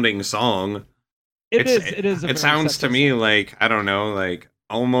sexy sounding song. It is. It sounds to me like, I don't know, like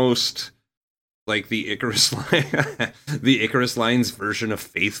almost like the Icarus line, the Icarus Line's version of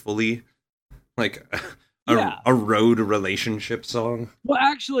Faithfully, like a road relationship song. Well,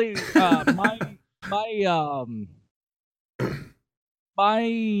 actually, my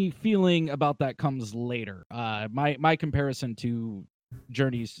feeling about that comes later. My comparison to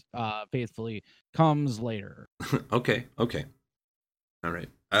Journey's Faithfully comes later. Okay. All right.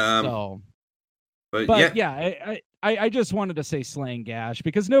 But yeah, I just wanted to say slaying gash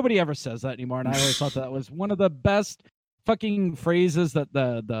because nobody ever says that anymore, and I always thought that was one of the best fucking phrases that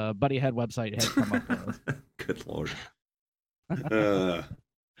the Buddyhead website had come up with. Good lord.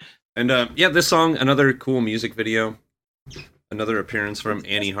 This song, another cool music video, another appearance from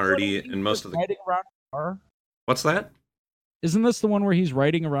Annie Hardy, and most of the riding around in the car. What's that? Isn't this the one where he's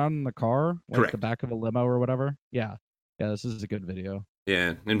riding around in the car, like correct, the back of a limo or whatever? Yeah, this is a good video.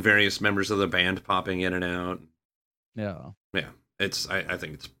 Yeah, and various members of the band popping in and out. Yeah. I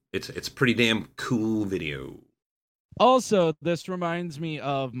think it's pretty damn cool video. Also, this reminds me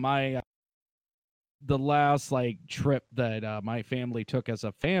of the last trip that my family took as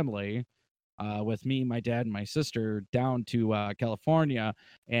a family, with me, my dad, and my sister down to California,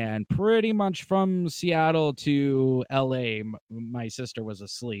 and pretty much from Seattle to LA, my sister was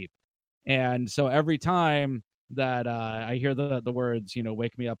asleep, and so every time that I hear the words,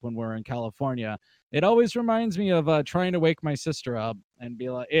 wake me up when we're in California, it always reminds me of trying to wake my sister up and be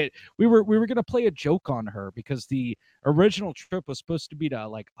like, we were gonna play a joke on her because the original trip was supposed to be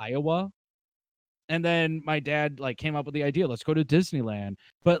to Iowa. And then my dad came up with the idea, let's go to Disneyland,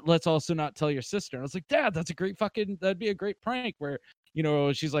 but let's also not tell your sister. And I was like, Dad, that'd be a great prank where,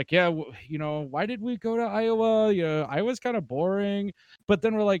 she's like, yeah, why did we go to Iowa? Iowa's kind of boring. But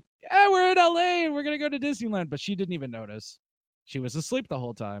then we're like, yeah, we're in LA and we're going to go to Disneyland. But she didn't even notice. She was asleep the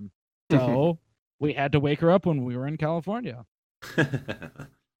whole time. So we had to wake her up when we were in California.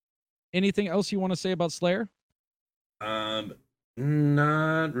 Anything else you want to say about Slayer?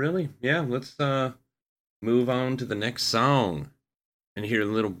 Not really. Yeah, let's move on to the next song and hear a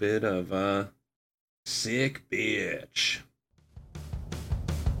little bit of Sick Bitch.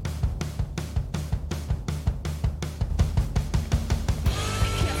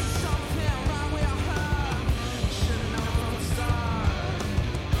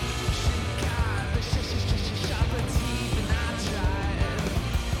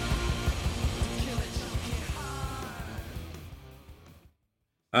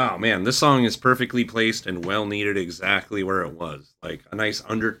 Oh man, this song is perfectly placed and well needed exactly where it was. Like a nice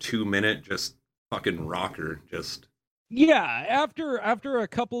under 2 minute just fucking rocker. Just Yeah, after a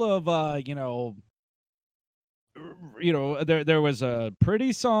couple of there was a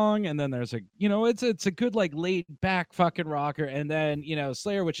pretty song, and then there's a it's a good like laid back fucking rocker, and then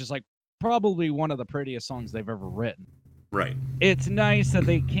Slayer, which is like probably one of the prettiest songs they've ever written. Right. It's nice that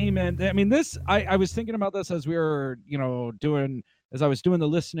they came in. I mean, this I was thinking about this as we were doing as I was doing the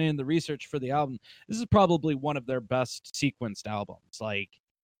listening, the research for the album. This is probably one of their best sequenced albums. Like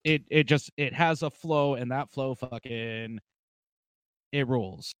it has a flow, and that flow fucking it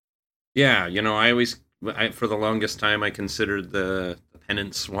rules. Yeah, for the longest time, I considered the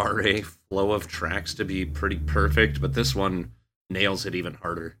Penance Soiree flow of tracks to be pretty perfect, but this one nails it even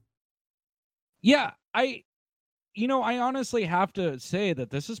harder. Yeah, I honestly have to say that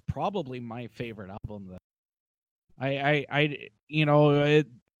this is probably my favorite album. That I you know it,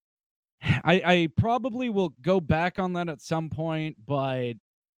 I probably will go back on that at some point, but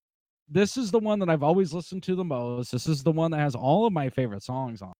this is the one that I've always listened to the most. This is the one that has all of my favorite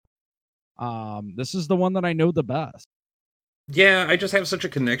songs on. This is the one that I know the best. Yeah, I just have such a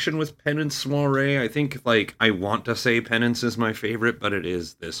connection with Penance Soiree. I think, like, I want to say Penance is my favorite, but it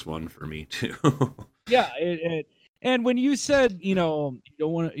is this one for me, too. Yeah, and when you said, you don't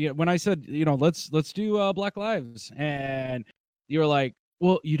want to, when I said, let's do Black Lives, and you were like,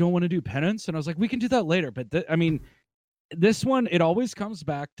 well, you don't want to do Penance, and I was like, we can do that later. But I mean, this one, it always comes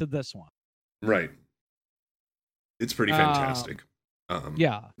back to this one. Right. It's pretty fantastic.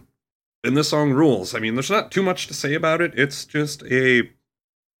 Yeah. And this song rules. I mean, there's not too much to say about it. It's just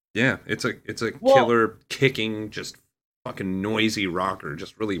it's a killer kicking, just fucking noisy rocker,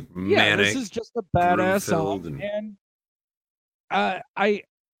 just really manic. This is just a badass song, and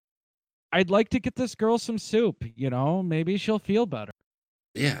I'd like to get this girl some soup. Maybe she'll feel better.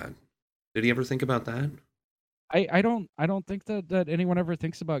 Yeah. Did he ever think about that? I don't think that anyone ever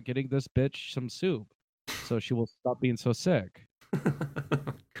thinks about getting this bitch some soup, so she will stop being so sick. God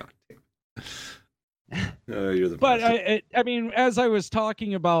damn. You're the but best. I mean, as I was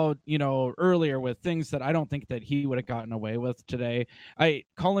talking about, earlier with things that I don't think that he would have gotten away with today,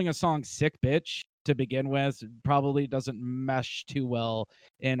 calling a song "sick bitch" to begin with probably doesn't mesh too well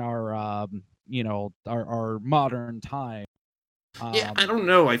in our our modern time. Yeah, I don't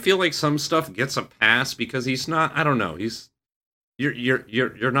know. I feel like some stuff gets a pass because he's not. I don't know.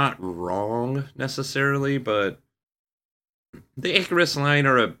 You're not wrong necessarily, but the Icarus Line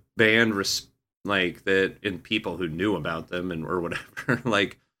are a band like that, and people who knew about them or whatever,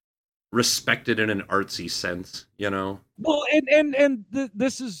 like respected in an artsy sense, Well,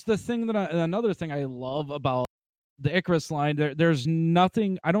 this is the thing another thing I love about the Icarus Line. There's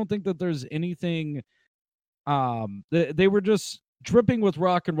nothing. I don't think that there's anything. They were just dripping with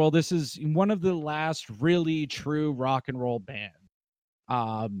rock and roll. This is one of the last really true rock and roll band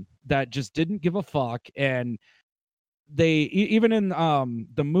that just didn't give a fuck. And they even in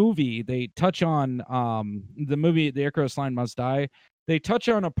the movie, they touch on the movie The Icarus Line Must Die. They touch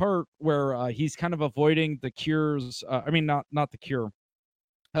on a part where he's kind of avoiding the Cure's I mean not the Cure,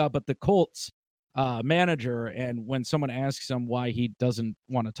 but the Colts manager. And when someone asks him why he doesn't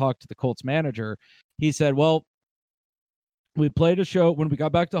want to talk to the Colts manager, he said, well, we played a show when we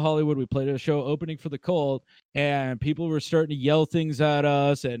got back to Hollywood. We played a show opening for the Colt, and people were starting to yell things at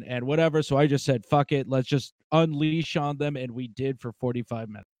us and whatever. So I just said, fuck it. Let's just unleash on them. And we did for 45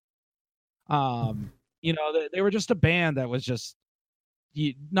 minutes. They were just a band that was just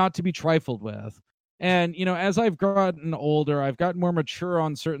not to be trifled with. And, as I've gotten older, I've gotten more mature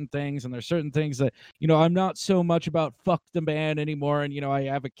on certain things. And there's certain things that, I'm not so much about fuck the band anymore. And, I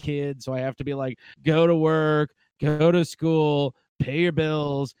have a kid, so I have to be like, go to work, go to school, pay your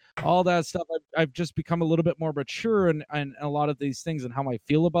bills, all that stuff. I've just become a little bit more mature and a lot of these things and how I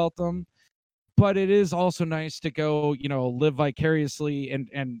feel about them. But it is also nice to go, live vicariously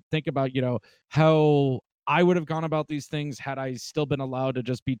and think about, how I would have gone about these things had I still been allowed to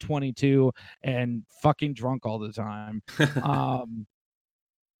just be 22 and fucking drunk all the time.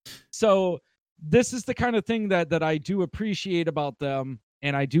 So this is the kind of thing that I do appreciate about them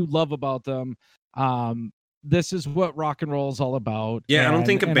and I do love about them. This is what rock and roll is all about. Yeah, I don't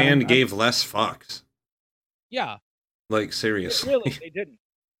think a band gave less fucks. Yeah. Like, seriously. Really, they didn't.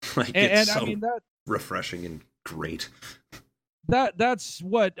 Like, it's so refreshing and great. That's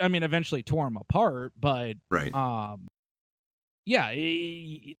what, I mean, eventually tore them apart, but right. Yeah,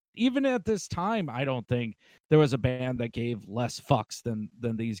 even at this time, I don't think there was a band that gave less fucks than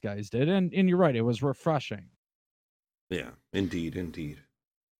these guys did. And you're right, it was refreshing. Yeah, indeed.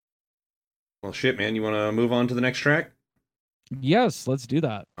 Well, shit, man, you want to move on to the next track? Yes, let's do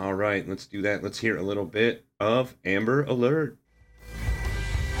that. All right, let's do that. Let's hear a little bit of Amber Alert.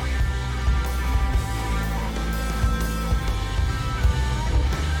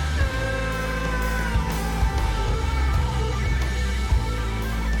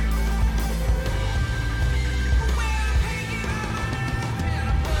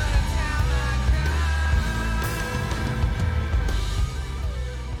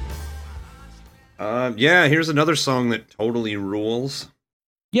 Yeah, here's another song that totally rules.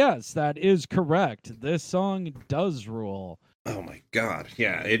 Yes, that is correct. This song does rule. Oh my god.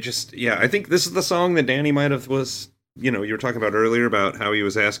 Yeah, I think this is the song that Danny might have was, you were talking about earlier about how he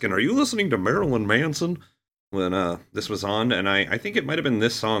was asking, "Are you listening to Marilyn Manson?" when this was on, and I think it might have been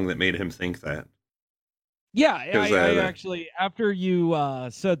this song that made him think that. Yeah, Cuz I actually, after you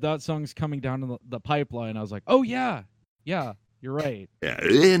said that song's coming down the pipeline, I was like, "Oh yeah. Yeah, you're right." yeah,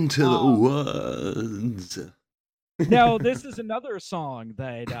 into the Um, woods. Now, this is another song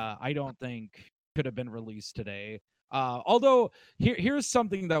that I don't think could have been released today. Although here's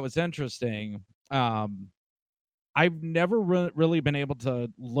something that was interesting. I've never really been able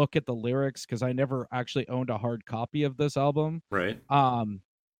to look at the lyrics because I never actually owned a hard copy of this album. Right. Um,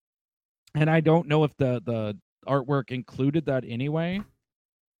 and I don't know if the artwork included that anyway.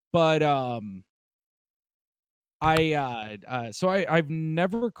 But I've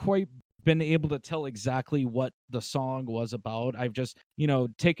never quite been able to tell exactly what the song was about. I've just,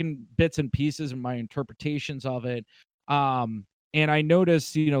 taken bits and pieces and my interpretations of it. And I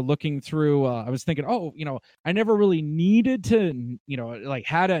noticed, looking through, I was thinking, oh, I never really needed to, like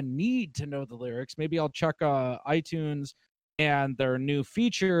had a need to know the lyrics. Maybe I'll check iTunes and their new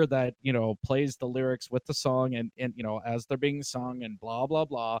feature that, plays the lyrics with the song and as they're being sung and blah, blah,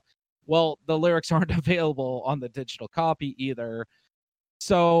 blah. Well, the lyrics aren't available on the digital copy either.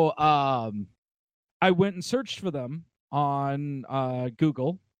 So I went and searched for them on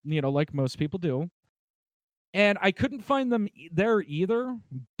Google, like most people do. And I couldn't find them there either.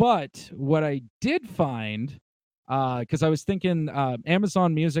 But what I did find, because I was thinking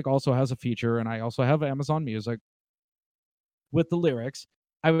Amazon Music also has a feature, and I also have Amazon Music with the lyrics.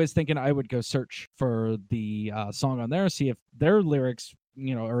 I was thinking I would go search for the song on there, see if their lyrics,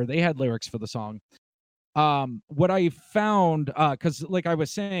 or they had lyrics for the song. What I found, because like I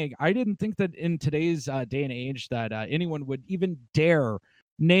was saying, I didn't think that in today's day and age that anyone would even dare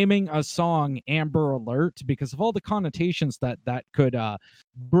naming a song Amber Alert because of all the connotations that could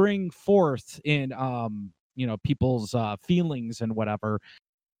bring forth in people's feelings and whatever.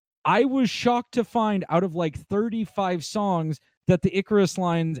 I was shocked to find out of like 35 songs that the Icarus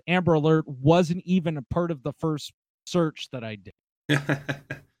Line's Amber Alert wasn't even a part of the first search that I did.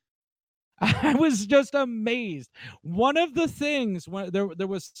 I was just amazed. One of the things when there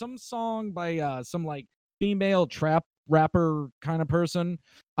was some song by some like female trap rapper kind of person.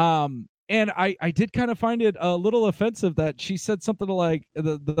 And I did kind of find it a little offensive that she said something like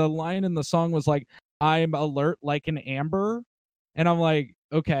the line in the song was like, "I'm alert like an amber." And I'm like,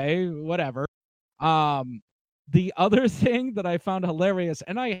 okay, whatever. Um the other thing that I found hilarious,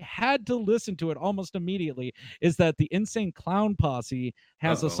 and I had to listen to it almost immediately, is that the Insane Clown Posse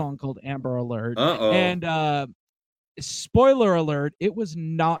has a Uh-oh. song called Amber Alert. Uh-oh. And spoiler alert, it was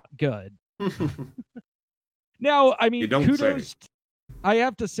not good. Now, I You mean, don't say. I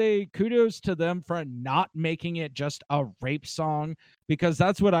have to say kudos to them for not making it just a rape song, because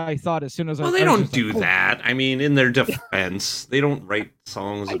that's what I thought as soon as Well, I they was don't just like, do oh, that. I mean, in their defense, they don't write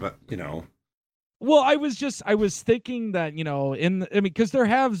songs I, about. well, I was thinking that, because there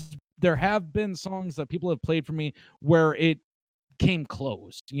have been songs that people have played for me where it came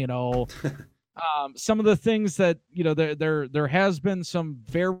close, some of the things that, there has been some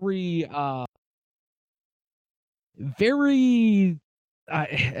very very uh,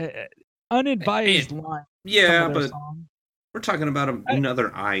 Eh, unadvised line some yeah, of their but songs. we're talking about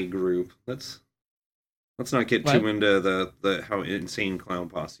another I group. Let's not get But too into the how Insane Clown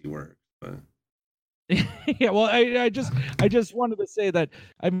Posse works. But yeah, well, I just wanted to say that,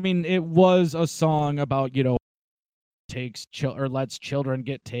 I mean, it was a song about, or lets children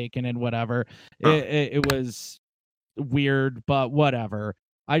get taken and whatever. huh. It was weird, but whatever.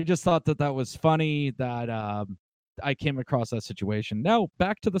 I just thought that was funny that I came across that situation. Now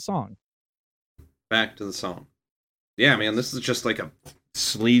back to the song. Back to the song. Yeah, man, Yes. this is just like a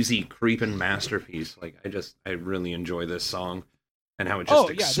sleazy, creeping masterpiece. Like I really enjoy this song and how it just Oh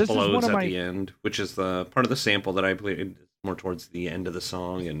yeah, this is one explodes of at my the end, which is the part of the sample that I played more towards the end of the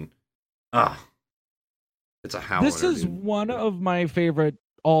song, and ah, it's a this howler, is dude. one of my favorite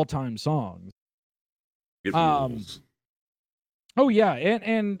all-time songs. It Um rules. oh yeah,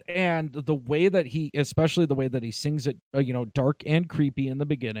 and the way that especially the way that he sings it, dark and creepy in the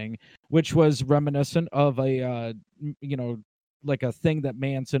beginning, which was reminiscent of a like a thing that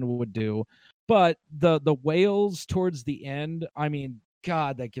Manson would do. But the wails towards the end, I mean,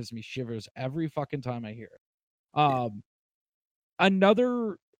 god, that gives me shivers every fucking time I hear it.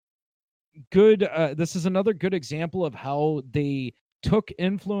 Another good this is another good example of how they took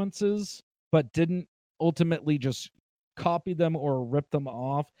influences but didn't ultimately just copy them or rip them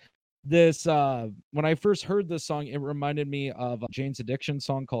off. this when I first heard this song, it reminded me of a Jane's Addiction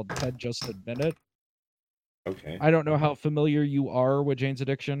song called Ted Just Admit It. Okay. I don't know how familiar you are with Jane's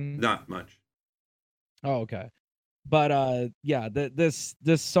Addiction. Not much. Oh, okay. But yeah, this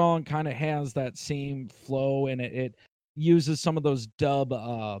song kind of has that same flow, and it uses some of those dub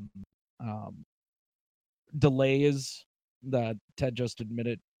delays that Ted Just Admit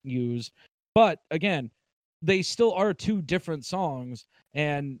It use. But again, they still are two different songs,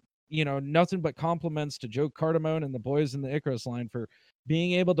 and nothing but compliments to Joe Cardamone and the boys in the Icarus Line for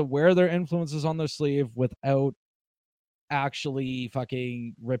being able to wear their influences on their sleeve without actually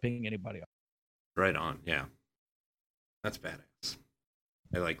fucking ripping anybody off. Right on. Yeah. That's badass.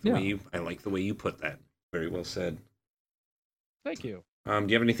 I like the way you put that. Very well said. Thank you. Do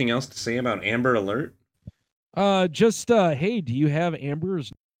you have anything else to say about Amber Alert? Hey, do you have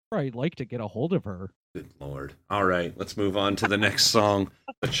Amber's number? I'd like to get a hold of her. Good Lord. All right, let's move on to the next song.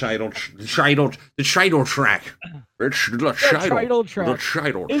 The title track. It's the title track. The title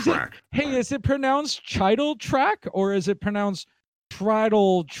track. Hey, is it pronounced Chidal track or is it pronounced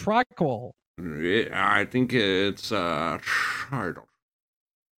Tridal trackle? I think it's title.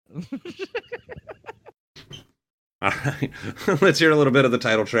 All right, let's hear a little bit of the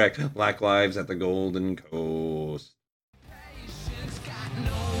title track, Black Lives at the Golden Coast.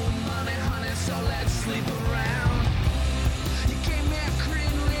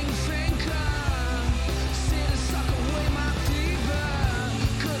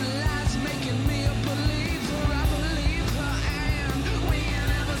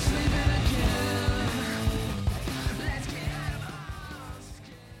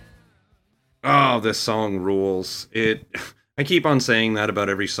 Oh, this song rules. I keep on saying that about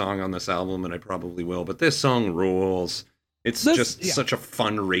every song on this album, and I probably will, but this song rules. It's such a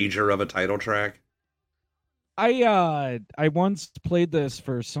fun rager of a title track. I once played this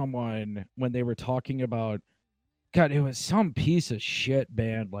for someone when they were talking about, God, it was some piece of shit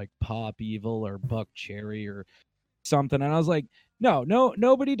band like Pop Evil or Buck Cherry or something, and I was like, no,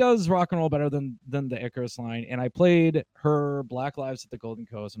 nobody does rock and roll better than the Icarus Line. And I played her Black Lives at the Golden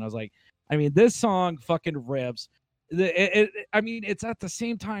Coast, and I was like, I mean, this song fucking rips. I mean, it's at the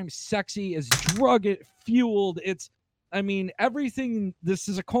same time sexy, it's drug fueled. Everything. This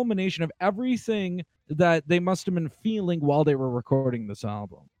is a culmination of everything that they must have been feeling while they were recording this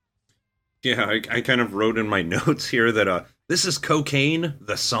album. Yeah, I kind of wrote in my notes here that this is Cocaine,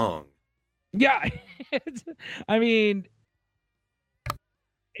 the song. Yeah, I mean,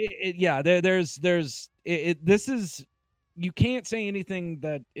 this is, you can't say anything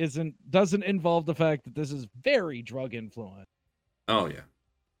that doesn't involve the fact that this is very drug influenced. Oh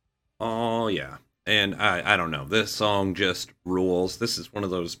yeah. And I don't know, this song just rules. This is one of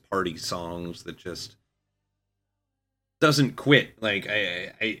those party songs that just doesn't quit. Like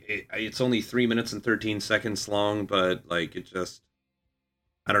it's only 3 minutes and 13 seconds long, but like it just,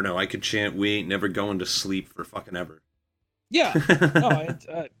 I don't know, I could chant "We ain't never going to sleep" for fucking ever. Yeah. No,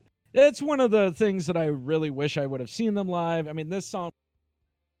 it's one of the things that I really wish I would have seen them live. I mean, this song,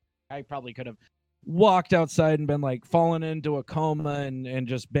 I probably could have walked outside and been like fallen into a coma and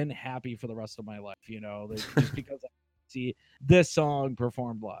just been happy for the rest of my life, just because I see this song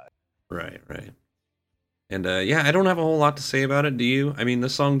performed live. Right. And yeah, I don't have a whole lot to say about it. Do you? I mean,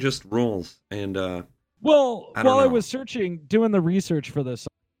 this song just rules. And well, while I was doing the research for this,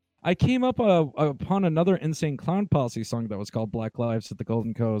 I came up upon another Insane Clown Posse song that was called Black Lives at the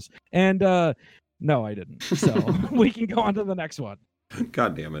Golden Coast. And no, I didn't. So we can go on to the next one.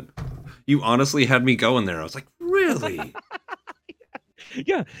 God damn it. You honestly had me going there. I was like, really?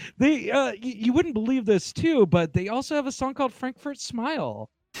 Yeah. They you wouldn't believe this too, but they also have a song called Frankfurt Smile.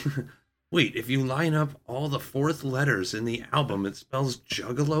 Wait, if you line up all the fourth letters in the album, it spells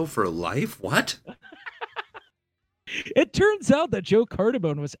Juggalo for life? What? It turns out that Joe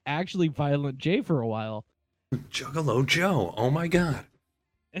Cardamone was actually Violent J for a while. Juggalo Joe. Oh my God.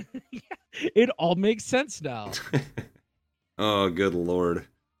 It all makes sense now. Oh, good Lord.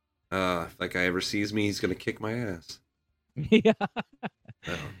 If that guy ever sees me, he's going to kick my ass. Yeah.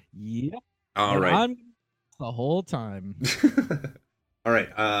 Yeah. All right. I'm the whole time. All right.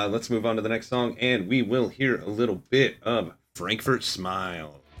 Let's move on to the next song, and we will hear a little bit of Frankfurt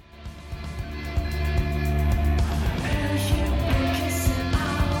Smile.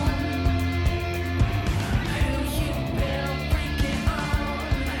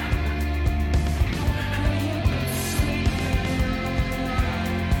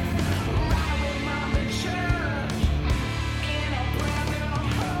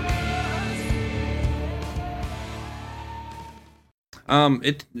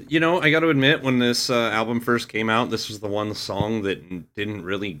 I got to admit, when this album first came out, this was the one song that didn't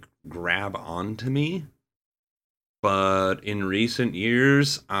really grab onto me. But in recent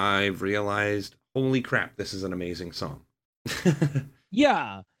years, I've realized, holy crap, this is an amazing song.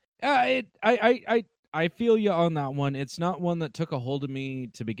 Yeah. I feel you on that one. It's not one that took a hold of me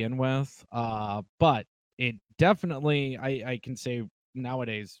to begin with. But it definitely I can say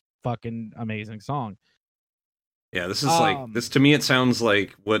nowadays fucking amazing song. Yeah, this is like this to me. It sounds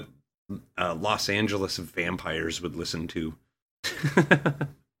like what Los Angeles vampires would listen to.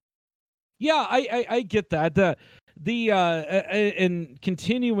 Yeah, I get that. The and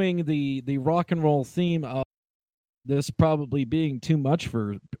continuing the rock and roll theme of this probably being too much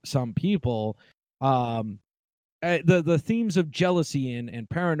for some people. The themes of jealousy and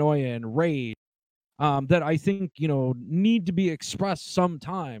paranoia and rage, that I think need to be expressed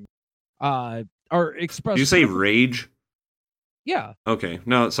sometime, or Do you expressed say perfect. rage? Yeah. Okay.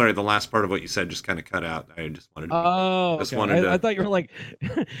 No, sorry. The last part of what you said just kind of cut out. I just wanted to be. Oh, Just okay. wanted I to. thought you were like,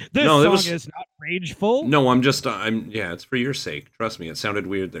 this No, it song was. is not rageful. No, I'm just. I'm. Yeah, it's for your sake. Trust me. It sounded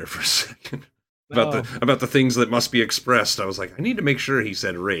weird there for a second. No. About the things that must be expressed. I was like, I need to make sure he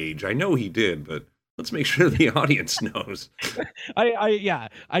said rage. I know he did, but let's make sure the audience knows. Yeah,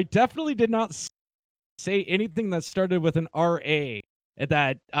 I definitely did not say anything that started with an RA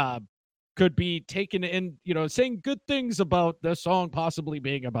that could be taken in, saying good things about the song possibly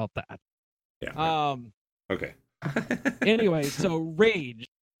being about that. Yeah. Right. Um. Okay. Anyway, so rage,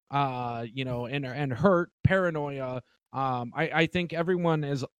 and hurt, paranoia. I think everyone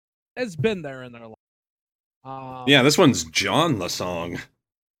has been there in their life. Yeah, this one's John the song.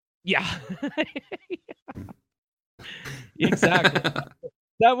 Yeah. Exactly.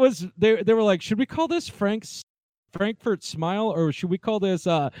 That was they were like, should we call this Frankfurt Smile, or should we call this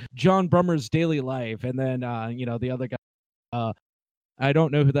John Brummer's Daily Life? And then the other guy, I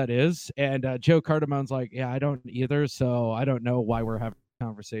don't know who that is. And Joe Cardamon's like, yeah, I don't either, so I don't know why we're having a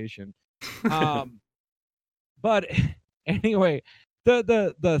conversation. But anyway,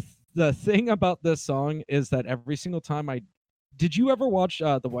 the thing about this song is that every single time did you ever watch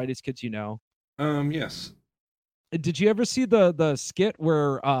The Whitest Kids You Know? Yes. Did you ever see the skit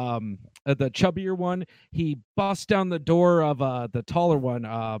where the chubbier one, he busts down the door of the taller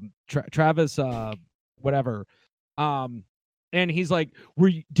one, Travis whatever, and he's like,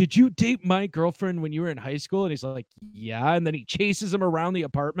 did you date my girlfriend when you were in high school? And he's like, yeah, and then he chases him around the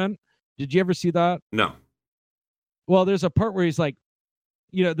apartment. Did you ever see that? No. Well, there's a part where he's like,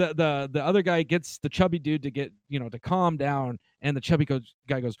 the other guy gets the chubby dude to get to calm down, and the chubby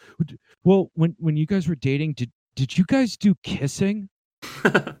guy goes, well, when you guys were dating, did you guys do kissing?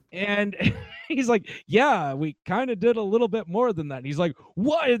 And he's like, yeah, we kind of did a little bit more than that. And he's like,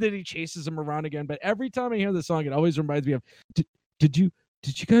 what? And then he chases him around again. But every time I hear the song, it always reminds me of, did you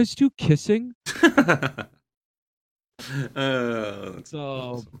guys do kissing? So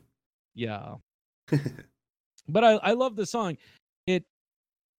awesome. Yeah. But I love the song. It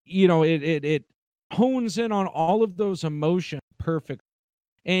hones in on all of those emotions perfect,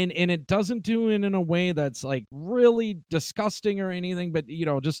 and it doesn't do it in a way that's like really disgusting or anything, but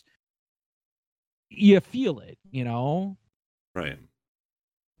just you feel it. Right.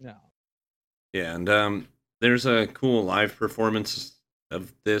 Yeah. Yeah, and there's a cool live performance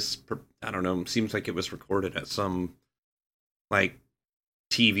of this. I don't know. Seems like it was recorded at some like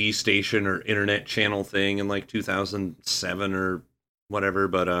TV station or internet channel thing in like 2007 or whatever.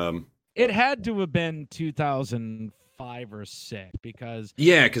 But it had to have been 2005 or 6 because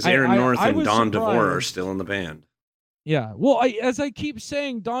because Aaron North and Don DeVore are surprised. still in the band. Yeah, well, as I keep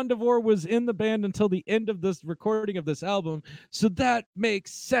saying, Don DeVore was in the band until the end of this recording of this album, so that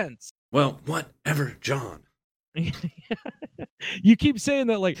makes sense. Well, whatever, John. You keep saying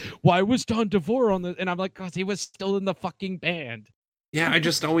that, like, why was Don DeVore on the? And I'm like, because he was still in the fucking band. Yeah, I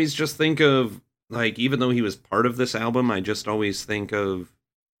just always just think of like, even though he was part of this album, I just always think of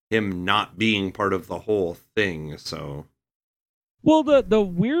him not being part of the whole thing. So, well, the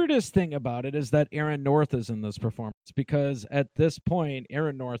weirdest thing about it is that Aaron North is in this performance, because at this point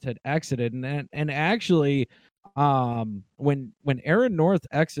Aaron North had exited, and actually, when Aaron North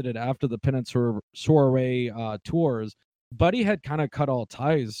exited after the Penance Soiree tours, Buddy had kind of cut all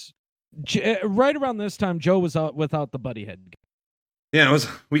ties. Right around this time, Joe was out without the Buddy head. yeah, it was.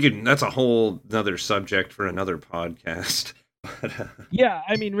 That's a whole another subject for another podcast. But, yeah,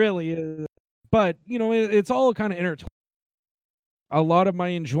 I mean, really, but it's all kind of intertwined. A lot of my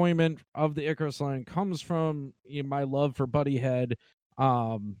enjoyment of the Icarus line comes from my love for Buddy Head.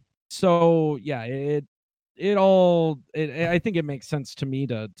 So yeah, I think it makes sense to me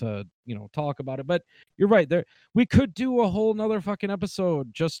to talk about it. But you're right, there we could do a whole nother fucking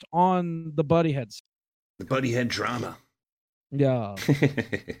episode just on the Buddy Heads. The Buddy Head drama. Yeah.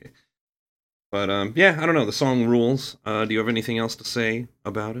 But yeah, I don't know. The song rules. Do you have anything else to say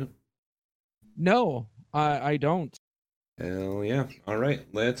about it? No, I don't. Hell yeah. All right,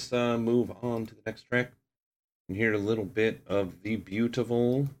 let's move on to the next track and hear a little bit of the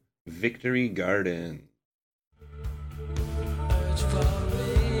beautiful Victory Garden.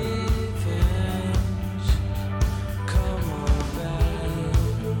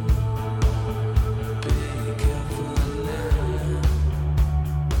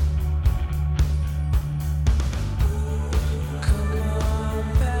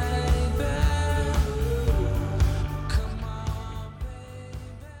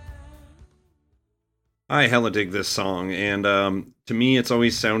 I hella dig this song, and to me, it's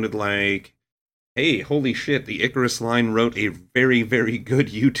always sounded like, hey, holy shit, the Icarus Line wrote a very, very good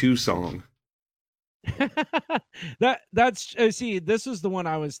U2 song. That's see, this is the one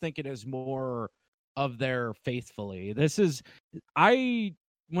I was thinking is more of their faithfully. This is I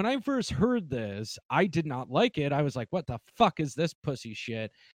when I first heard this, I did not like it. I was like, what the fuck is this pussy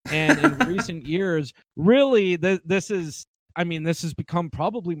shit? And in recent years, really this is I mean, this has become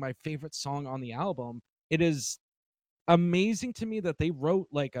probably my favorite song on the album. It is amazing to me that they wrote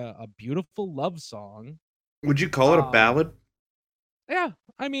like a beautiful love song. Would you call it a Um ballad? yeah,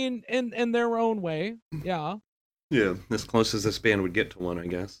 I mean in their own way. Yeah. Yeah, as close as this band would get to one, I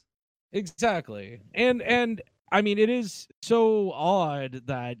guess. Exactly. And I mean it is so odd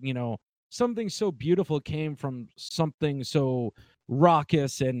that, something so beautiful came from something so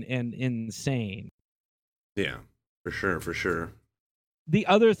raucous and insane. Yeah, for sure, for sure. The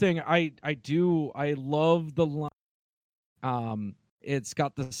other thing I love the line, it's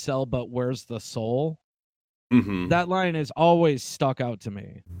got the cell but where's the soul? Mm-hmm. That line is always stuck out to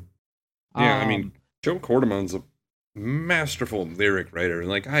me. Yeah, I mean, Um Joe Cordemon's a masterful lyric writer.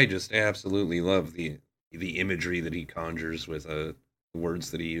 Like, I just absolutely love the imagery that he conjures with the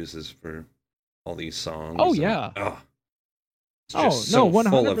words that he uses for all these oh songs, and yeah. it's Oh, just no, so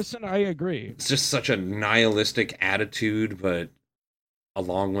full of. 100% I agree. It's just such a nihilistic attitude, but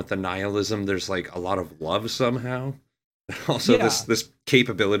along with the nihilism, there's like a lot of love somehow. Also, this Yeah. this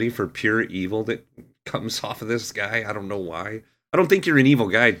capability for pure evil that comes off of this guy. I don't know why. I don't think you're an evil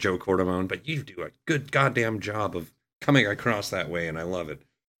guy, Joe Cordomone, but you do a good goddamn job of coming across that way, and I love it.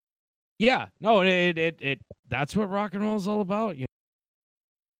 Yeah. No, it that's what rock and roll is all about.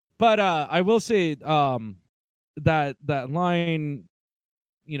 But I will say that line,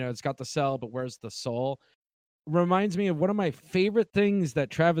 it's got the cell, but where's the soul? Reminds me of one of my favorite things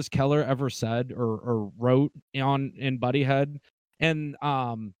that Travis Keller ever said or wrote on in Buddyhead. And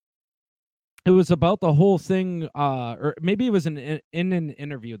it was about the whole thing, or maybe it was in an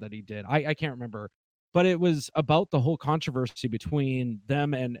interview that he did. I can't remember. But it was about the whole controversy between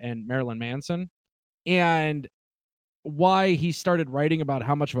them and Marilyn Manson. And why he started writing about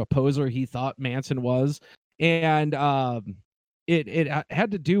how much of a poser he thought Manson was. And it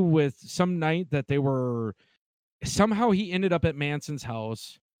had to do with some night that they were somehow he ended up at Manson's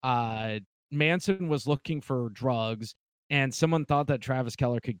house. Manson was looking for drugs and someone thought that Travis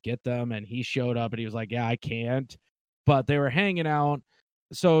Keller could get them and he showed up and he was like, "Yeah, I can't." But they were hanging out.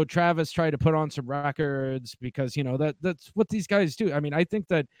 So Travis tried to put on some records because, that's what these guys do. I mean, I think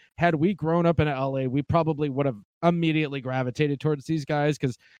that had we grown up in LA, we probably would have immediately gravitated towards these guys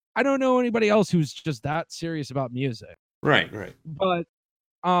cuz I don't know anybody else who's just that serious about music. Right, right. But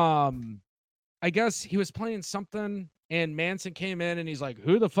um I guess he was playing something and Manson came in and he's like,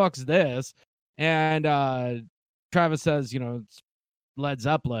 "Who the fuck's this?" And Travis says, "It's Led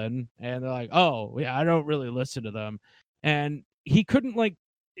Zeppelin." And they're like, "Oh, yeah, I don't really listen to them." And he couldn't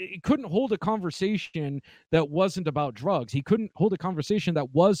hold a conversation that wasn't about drugs. He couldn't hold a conversation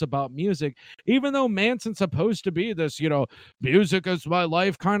that was about music, even though Manson's supposed to be this, music is my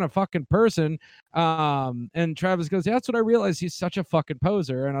life kind of fucking person. And Travis goes, "Yeah, that's what I realized. He's such a fucking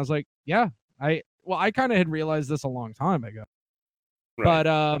poser." And I was like, "Yeah, I kind of had realized this a long time ago." Right.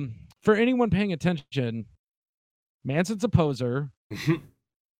 But for anyone paying attention, Manson's a poser.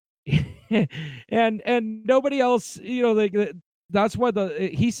 and nobody else, that's why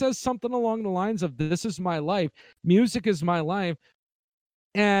he says something along the lines of, "This is my life. Music is my life."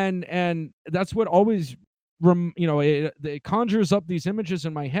 And that's what always it conjures up these images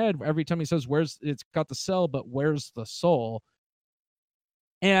in my head every time he says, "Where's it's got the cell, but where's the soul?"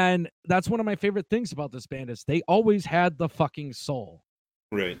 And that's one of my favorite things about this band is they always had the fucking soul.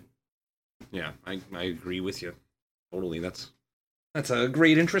 Right. Yeah, I agree with you. Totally. That's a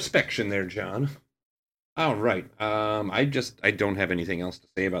great introspection there, John. All right. I don't have anything else to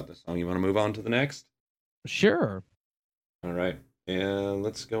say about this song. You want to move on to the next? Sure. All right. And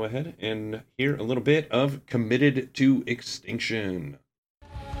let's go ahead and hear a little bit of Committed to Extinction.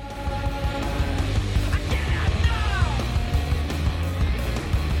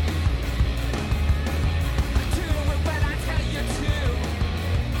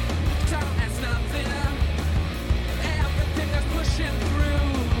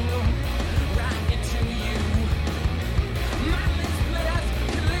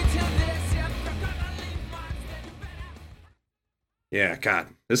 Yeah, God,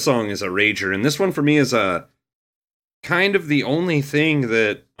 this song is a rager, and this one for me is a kind of the only thing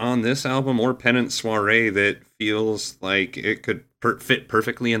that on this album or Penance Soiree that feels like it could fit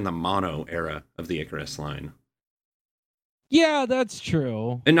perfectly in the mono era of the Icarus line. Yeah, that's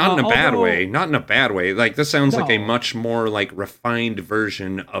true. And not in a bad way. Not in a bad way. Like, this sounds like a No. much more, like, refined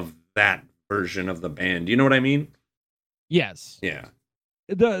version of that version of the band. You know what I mean? Yes. Yeah.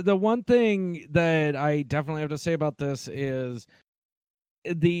 The one thing that I definitely have to say about this is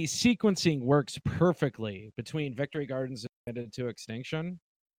the sequencing works perfectly between Victory Gardens and Committed to Extinction.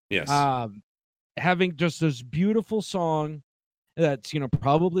 Yes. Having just this beautiful song that's,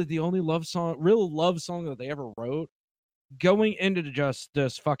 probably the only real love song that they ever wrote, going into just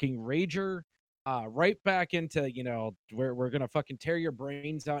this fucking rager, right back into, where we're gonna fucking tear your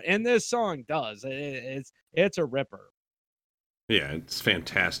brains out. And this song does. It's a ripper. Yeah, it's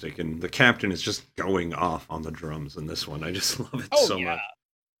fantastic. And the captain is just going off on the drums in this one. I just love it so much.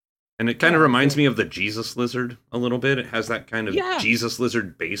 And it kind of reminds me of the Jesus Lizard a little bit. It has that kind of Jesus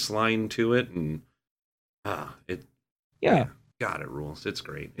Lizard bass line to it. And God, it rules. It's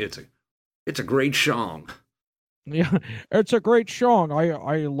great. It's a great song. Yeah, it's a great song.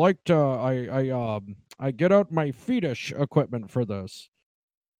 I like to I get out my fetish equipment for this.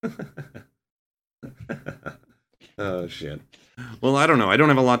 Oh shit. Well, I don't know. I don't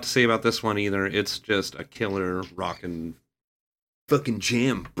have a lot to say about this one either. It's just a killer rockin' fucking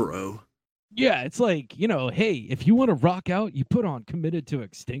jam, bro. Yeah, it's like, hey, if you want to rock out, you put on Committed to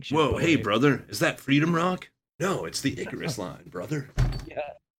Extinction. Whoa, boy. hey, brother, is that Freedom Rock? No, it's the Icarus line, brother. Yeah.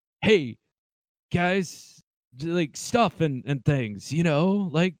 Hey, guys, like stuff and things,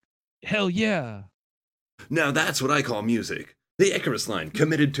 like hell yeah. Now that's what I call music. The Icarus line,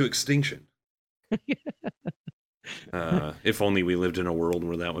 Committed to Extinction. If only we lived in a world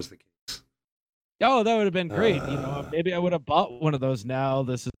where that was the case. Oh, that would have been great. Maybe I would have bought one of those now.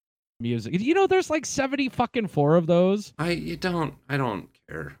 This is music. There's like 70 fucking 4 of those. I don't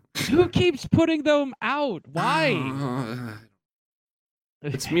care. Who keeps putting them out? Why?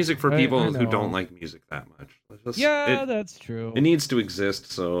 It's music for people who don't like music that much. That's true. It needs to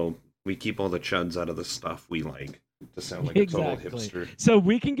exist, so we keep all the chuds out of the stuff we like to sound like a total hipster. So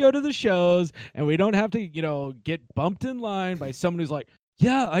we can go to the shows and we don't have to, get bumped in line by someone who's like,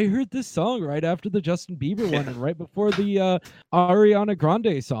 yeah, I heard this song right after the Justin Bieber one and right before the Ariana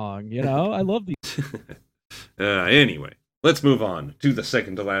Grande song. I love these. Anyway, let's move on to the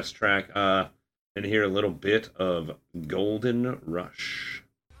second to last track and hear a little bit of Golden Rush.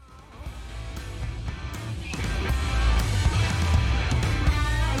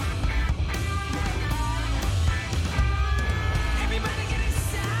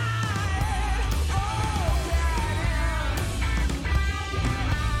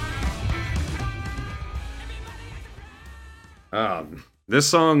 This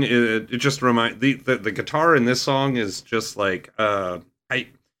song, it just reminds the guitar in this song is just like how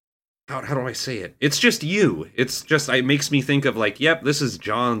do I say it? It's just you. It's just it makes me think of like, yep, this is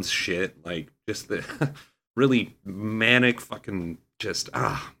John's shit. Like just the really manic fucking just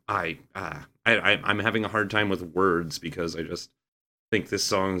I'm having a hard time with words because I just think this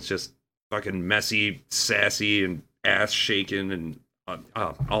song is just fucking messy, sassy, and ass shaking, and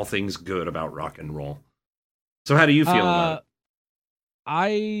all things good about rock and roll. So how do you feel about it?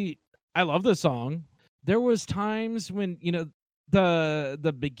 I love this song. There was times when,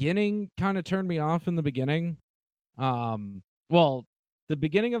 the beginning kind of turned me off in the beginning. Well, the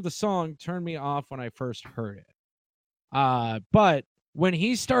beginning of the song turned me off when I first heard it. But when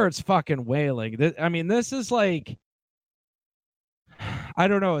he starts fucking wailing, this is like, I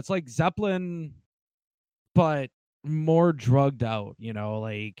don't know, it's like Zeppelin, but more drugged out,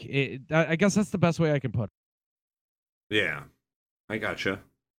 like I guess that's the best way I can put it. Yeah, I gotcha.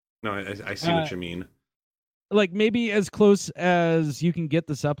 No, I see what you mean. Like maybe as close as you can get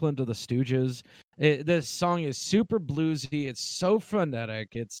the Zeppelin to the Stooges. This song is super bluesy. It's so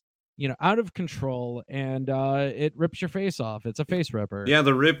frenetic. It's out of control, and it rips your face off. It's a face ripper. Yeah,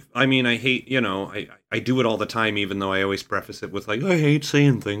 the rip. I mean, I hate. I do it all the time, even though I always preface it with like, I hate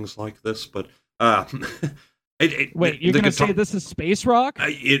saying things like this, but wait, you're gonna say this is space rock?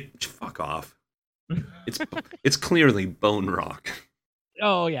 Fuck off. It's it's clearly bone rock.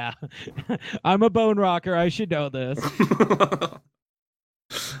 Oh yeah, I'm a bone rocker. I should know this.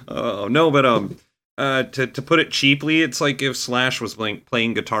 Oh no, but to put it cheaply, it's like if Slash was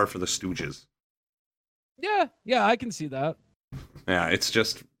playing guitar for the Stooges. Yeah, I can see that. Yeah, it's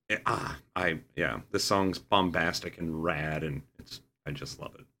just this song's bombastic and rad, and I just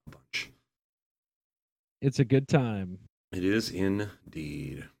love it a bunch. It's a good time. It is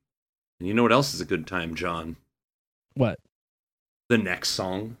indeed. And you know what else is a good time, John? What? The next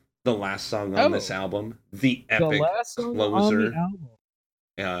song, the last song on this album, the epic the last song closer. On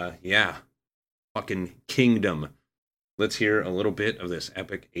the album. Yeah, fucking Kingdom. Let's hear a little bit of this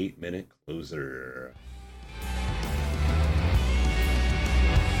epic 8-minute closer.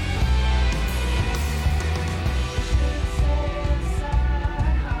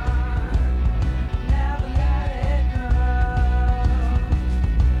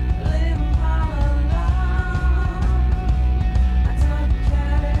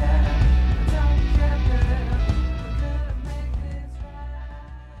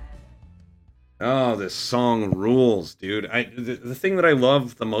 Oh, this song rules, dude. The thing that I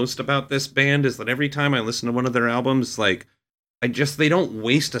love the most about this band is that every time I listen to one of their albums, like they don't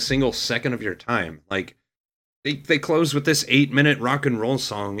waste a single second of your time. Like they close with this 8-minute rock and roll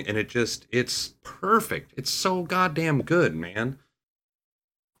song, and it's perfect. It's so goddamn good, man.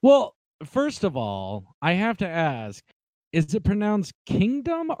 Well, first of all, I have to ask, is it pronounced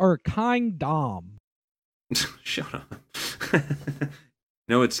Kingdom or Kingdom? Shut up.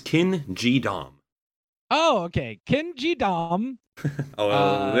 No, it's Kin G Dom. Oh, okay. Kin G Dom.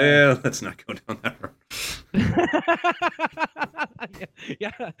 Yeah, let's not go down that road.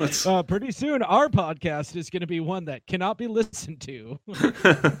 Yeah. Pretty soon, our podcast is going to be one that cannot be listened to.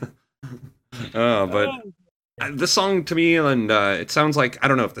 But this song to me, and it sounds like, I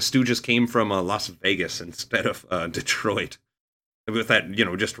don't know if the Stooges came from Las Vegas instead of Detroit. With that,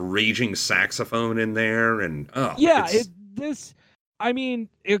 just raging saxophone in there, and I mean,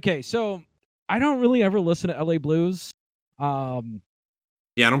 okay, so I don't really ever listen to LA Blues. Yeah,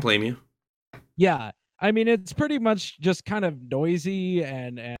 I don't blame you. Yeah, I mean, it's pretty much just kind of noisy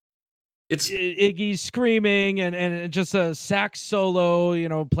and it's Iggy screaming and just a sax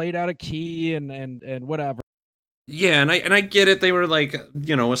solo, played out of key and whatever. Yeah, and I get it. They were like, a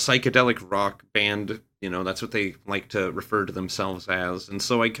psychedelic rock band. That's what they like to refer to themselves as, and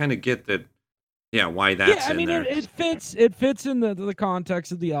so I kind of get that. Yeah, why that's in there. It fits. It fits in the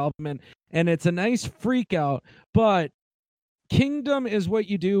context of the album, and it's a nice freak out. But Kingdom is what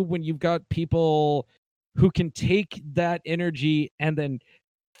you do when you've got people who can take that energy and then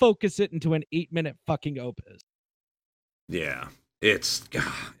focus it into an 8-minute fucking opus. Yeah, it's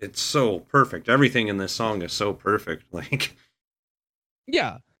so perfect. Everything in this song is so perfect. Like,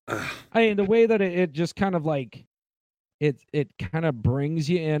 yeah, I mean the way that it just kind of like. It kind of brings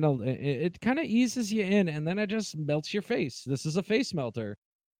you in, it kind of eases you in, and then it just melts your face. This is a face melter.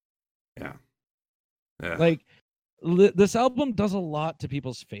 Yeah. Like, this album does a lot to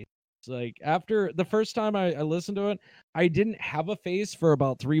people's face. Like, after the first time I listened to it, I didn't have a face for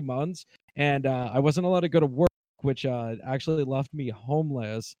about 3 months, and I wasn't allowed to go to work, which actually left me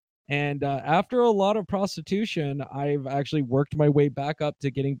homeless. And after a lot of prostitution, I've actually worked my way back up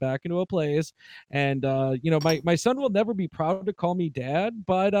to getting back into a place. And, my son will never be proud to call me dad,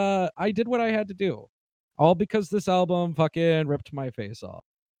 but I did what I had to do. All because this album fucking ripped my face off.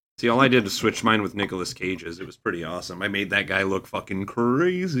 See, all I did was switch mine with Nicolas Cage's. It was pretty awesome. I made that guy look fucking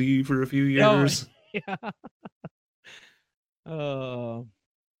crazy for a few years. Yeah.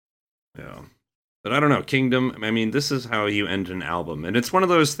 Yeah. But I don't know, Kingdom, I mean, this is how you end an album. And it's one of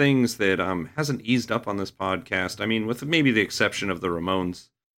those things that hasn't eased up on this podcast. I mean, with maybe the exception of the Ramones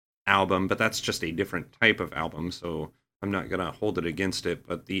album, but that's just a different type of album, so I'm not going to hold it against it.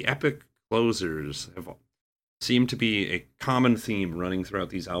 But the epic closers seem to be a common theme running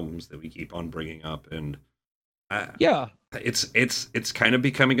throughout these albums that we keep on bringing up. And it's kind of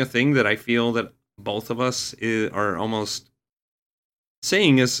becoming a thing that I feel that both of us are almost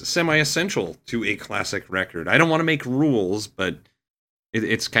saying is semi-essential to a classic record. I don't want to make rules, but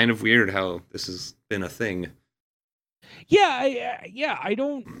it's kind of weird how this has been a thing. I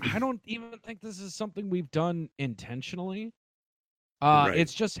don't even think this is something we've done intentionally. Right.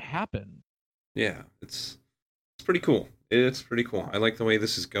 It's just happened. Yeah, it's pretty cool. It's pretty cool. I like the way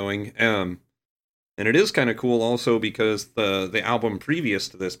this is going. And it is kind of cool also because the album previous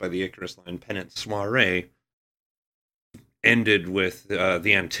to this by the Icarus Line, Penance Soiree, ended with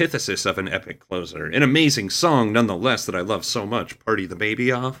the antithesis of an epic closer. An amazing song, nonetheless, that I love so much, Party the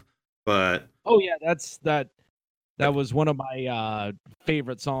Baby Off. But oh yeah, that's That was one of my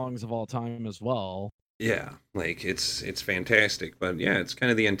favorite songs of all time as well. Yeah, like it's fantastic, but yeah, it's kind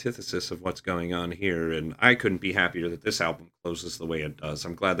of the antithesis of what's going on here, and I couldn't be happier that this album closes the way it does.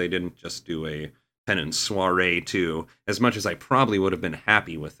 I'm glad they didn't just do a Penance Soiree too, as much as I probably would have been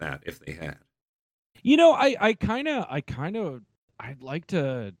happy with that if they had. You know, I'd like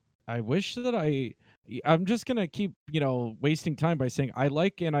to. I wish that I'm just gonna keep wasting time by saying I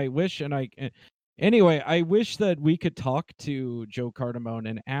like and I wish and I. Anyway, I wish that we could talk to Joe Cardamone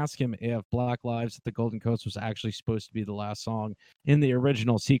and ask him if Black Lives at the Golden Coast was actually supposed to be the last song in the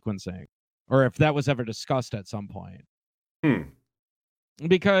original sequencing, or if that was ever discussed at some point.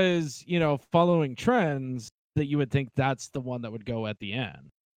 Because, following trends, that you would think that's the one that would go at the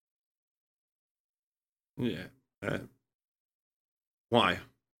end. Yeah. Why?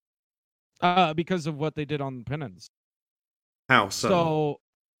 Because of what they did on Penance. How so? So,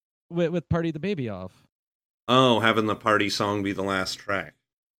 with Party the Baby Off. Oh, having the party song be the last track.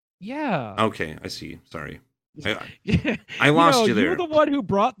 Yeah. Okay, I see. Sorry. I lost you there. You're the one who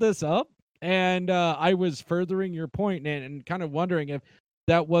brought this up, and I was furthering your point and kind of wondering if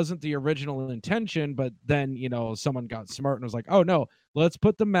that wasn't the original intention, but then, someone got smart and was like, oh, no, let's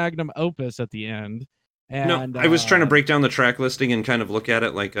put the magnum opus at the end. And, no, I was trying to break down the track listing and kind of look at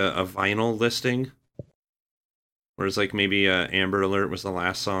it like a vinyl listing. Whereas, like, maybe Amber Alert was the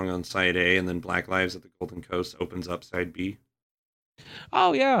last song on side A, and then Black Lives at the Golden Coast opens up side B.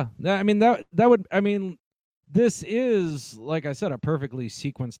 Oh, yeah. I mean, that would, this is, like I said, a perfectly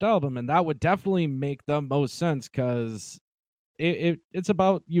sequenced album, and that would definitely make the most sense, because it's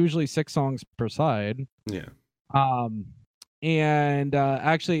about usually 6 songs per side. Yeah. And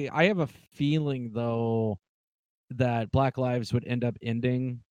actually, I have a feeling, though, that Black Lives would end up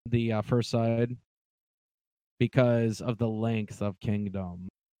ending the first side because of the length of Kingdom.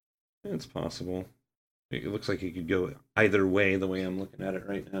 It's possible. It looks like it could go either way, the way I'm looking at it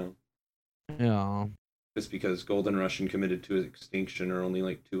right now. Yeah. Just because Golden Rush and Committed to Extinction are only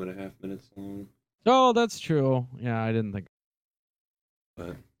like 2.5 minutes long. Oh, that's true. Yeah, I didn't think.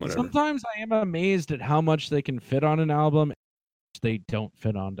 But whatever. Sometimes I am amazed at how much they can fit on an album. They don't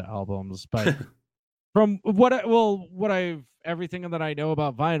fit onto albums, but from everything that I know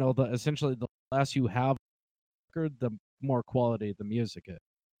about vinyl, essentially the less you have, the more quality the music is.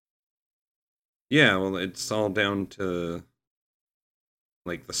 Yeah, well, it's all down to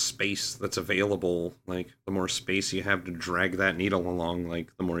like the space that's available. Like the more space you have to drag that needle along,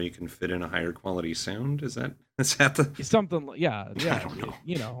 like the more you can fit in a higher quality sound. Is that the something? Yeah. I don't know.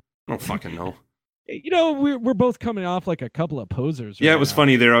 I don't fucking know. We're both coming off like a couple of posers. Yeah, it was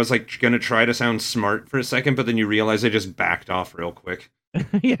funny there. I was like gonna try to sound smart for a second, but then you realize I just backed off real quick.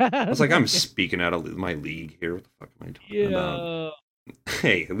 Yeah, I was like, I'm speaking out of my league here. What the fuck am I talking about?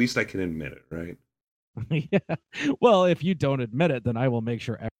 Hey, at least I can admit it, right? Yeah. Well, if you don't admit it, then I will make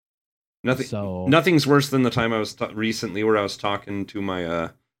sure. Nothing's worse than the time I was recently where I was talking to my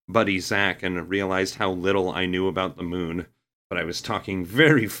buddy Zach and realized how little I knew about the moon, but I was talking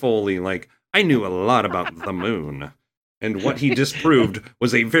very fully like I knew a lot about the moon. And what he disproved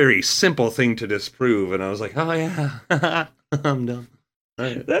was a very simple thing to disprove, and I was like, oh yeah, I'm done.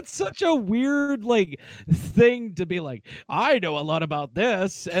 Right. That's such a weird thing to be like, I know a lot about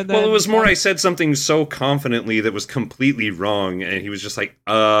this, and then well, it was more I said something so confidently that was completely wrong, and he was just like,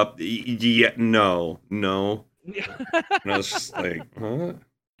 yeah, no. And I was just like, huh?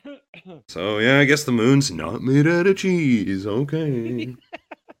 So yeah, I guess the moon's not made out of cheese. Okay.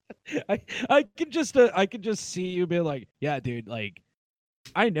 I could just see you be like, yeah, dude, like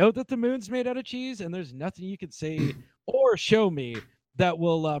I know that the moon's made out of cheese, and there's nothing you could say or show me that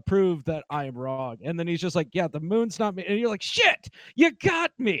will prove that I am wrong. And then he's just like, yeah, the moon's not made, and you're like, shit, you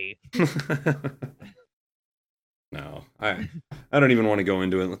got me. No, I don't even want to go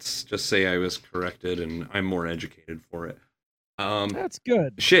into it. Let's just say I was corrected, and I'm more educated for it. That's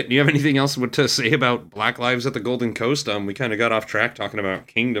good. Shit, do you have anything else to say about Black Lives at the Golden Coast? We kind of got off track talking about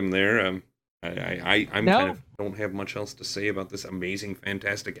Kingdom there. I kind of don't have much else to say about this amazing,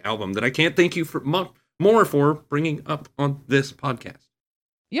 fantastic album that I can't thank you for more for bringing up on this podcast.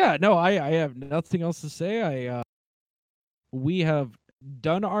 Yeah, no, I have nothing else to say. We have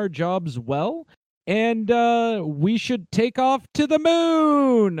done our jobs well, and we should take off to the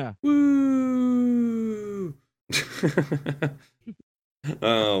moon. Woo!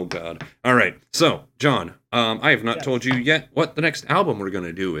 Oh God! All right, so John, I have not told you yet what the next album we're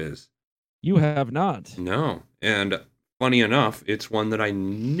gonna do is. You have not. No, and funny enough, it's one that I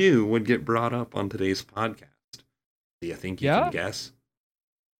knew would get brought up on today's podcast. Do you think you can guess?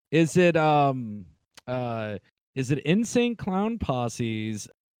 Is it Insane Clown Posse's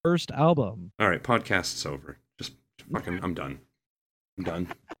first album? All right, podcast's over. Just I'm done. I'm done.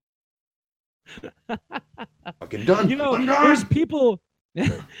 Fucking done. You know, I'm done. there's people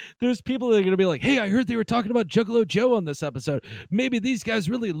there's people that are gonna be like, hey, I heard they were talking about Juggalo Joe on this episode. Maybe these guys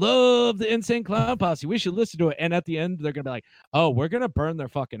really love the Insane Clown Posse. We should listen to it. And at the end, they're gonna be like, oh, we're gonna burn their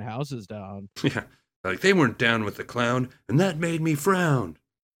fucking houses down. Yeah. Like, they weren't down with the clown, and that made me frown.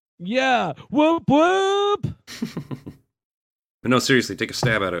 Yeah. Whoop whoop. But no, seriously, take a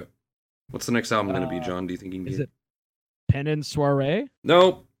stab at it. What's the next album going to be, John? Do you think you can Is get? it Pen and Soiree?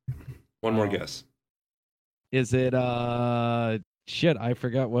 Nope. One more Oh. guess. Is it shit, I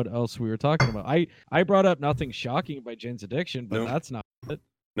forgot what else we were talking about. I brought up Nothing Shocking by Jane's Addiction, but Nope. that's not it.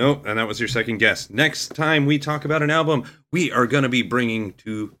 Nope, and that was your second guess. Next time we talk about an album, we are going to be bringing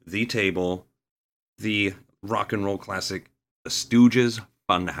to the table the rock and roll classic, The Stooges'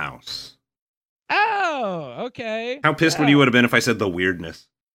 Funhouse. Oh, okay. How pissed would you would have been if I said The Weirdness?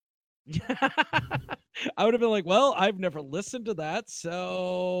 I would have been like, well, I've never listened to that,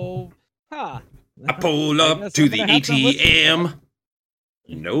 so I pull I up guess to I'm the gonna have to listen to ATM.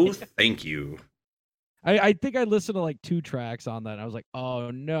 No, thank you. I think I listened to like 2 tracks on that. And I was like, oh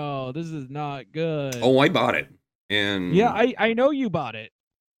no, this is not good. Oh, I bought it. And Yeah, I know you bought it.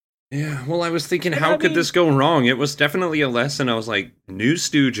 yeah, well, I was thinking, And how I could mean- this go wrong? It was definitely a lesson. I was like, New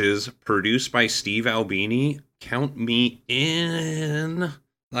Stooges, produced by Steve Albini. Count me in.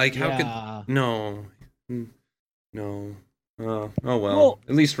 Like, how could... Yeah. No. No. Oh well. Well,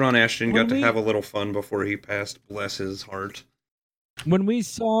 At least Ron Ashton when got to we- have a little fun before he passed. Bless his heart. When we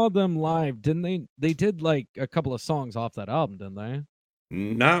saw them live, didn't they? They did like a couple of songs off that album, didn't they?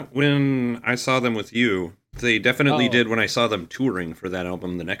 Not when I saw them with you. They definitely Oh. did when I saw them touring for that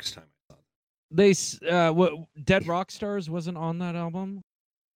album the next time I saw them. They what Dead Rock Stars wasn't on that album,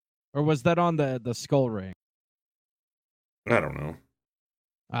 or was that on the Skull Ring? I don't know.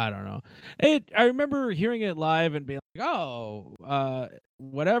 I don't know. I remember hearing it live and being like, oh,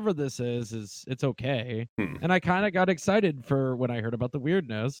 whatever this is it's okay. Hmm. And I kind of got excited for when I heard about the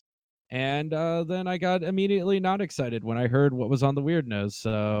weirdness. And then I got immediately not excited when I heard what was on the weirdness.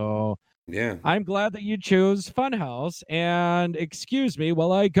 So Yeah. I'm glad that you chose Funhouse. And excuse me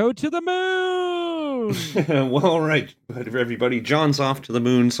while I go to the moon. Well, all right, everybody. John's off to the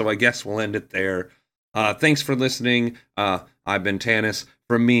moon, so I guess we'll end it there. Thanks for listening. I've been Tanis.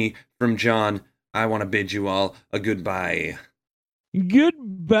 From me, from John, I want to bid you all a goodbye.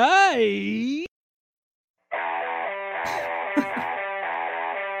 Goodbye.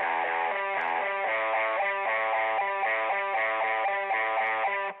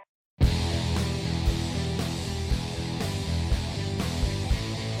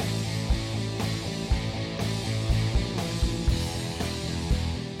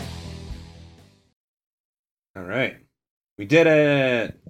 All right. We did it.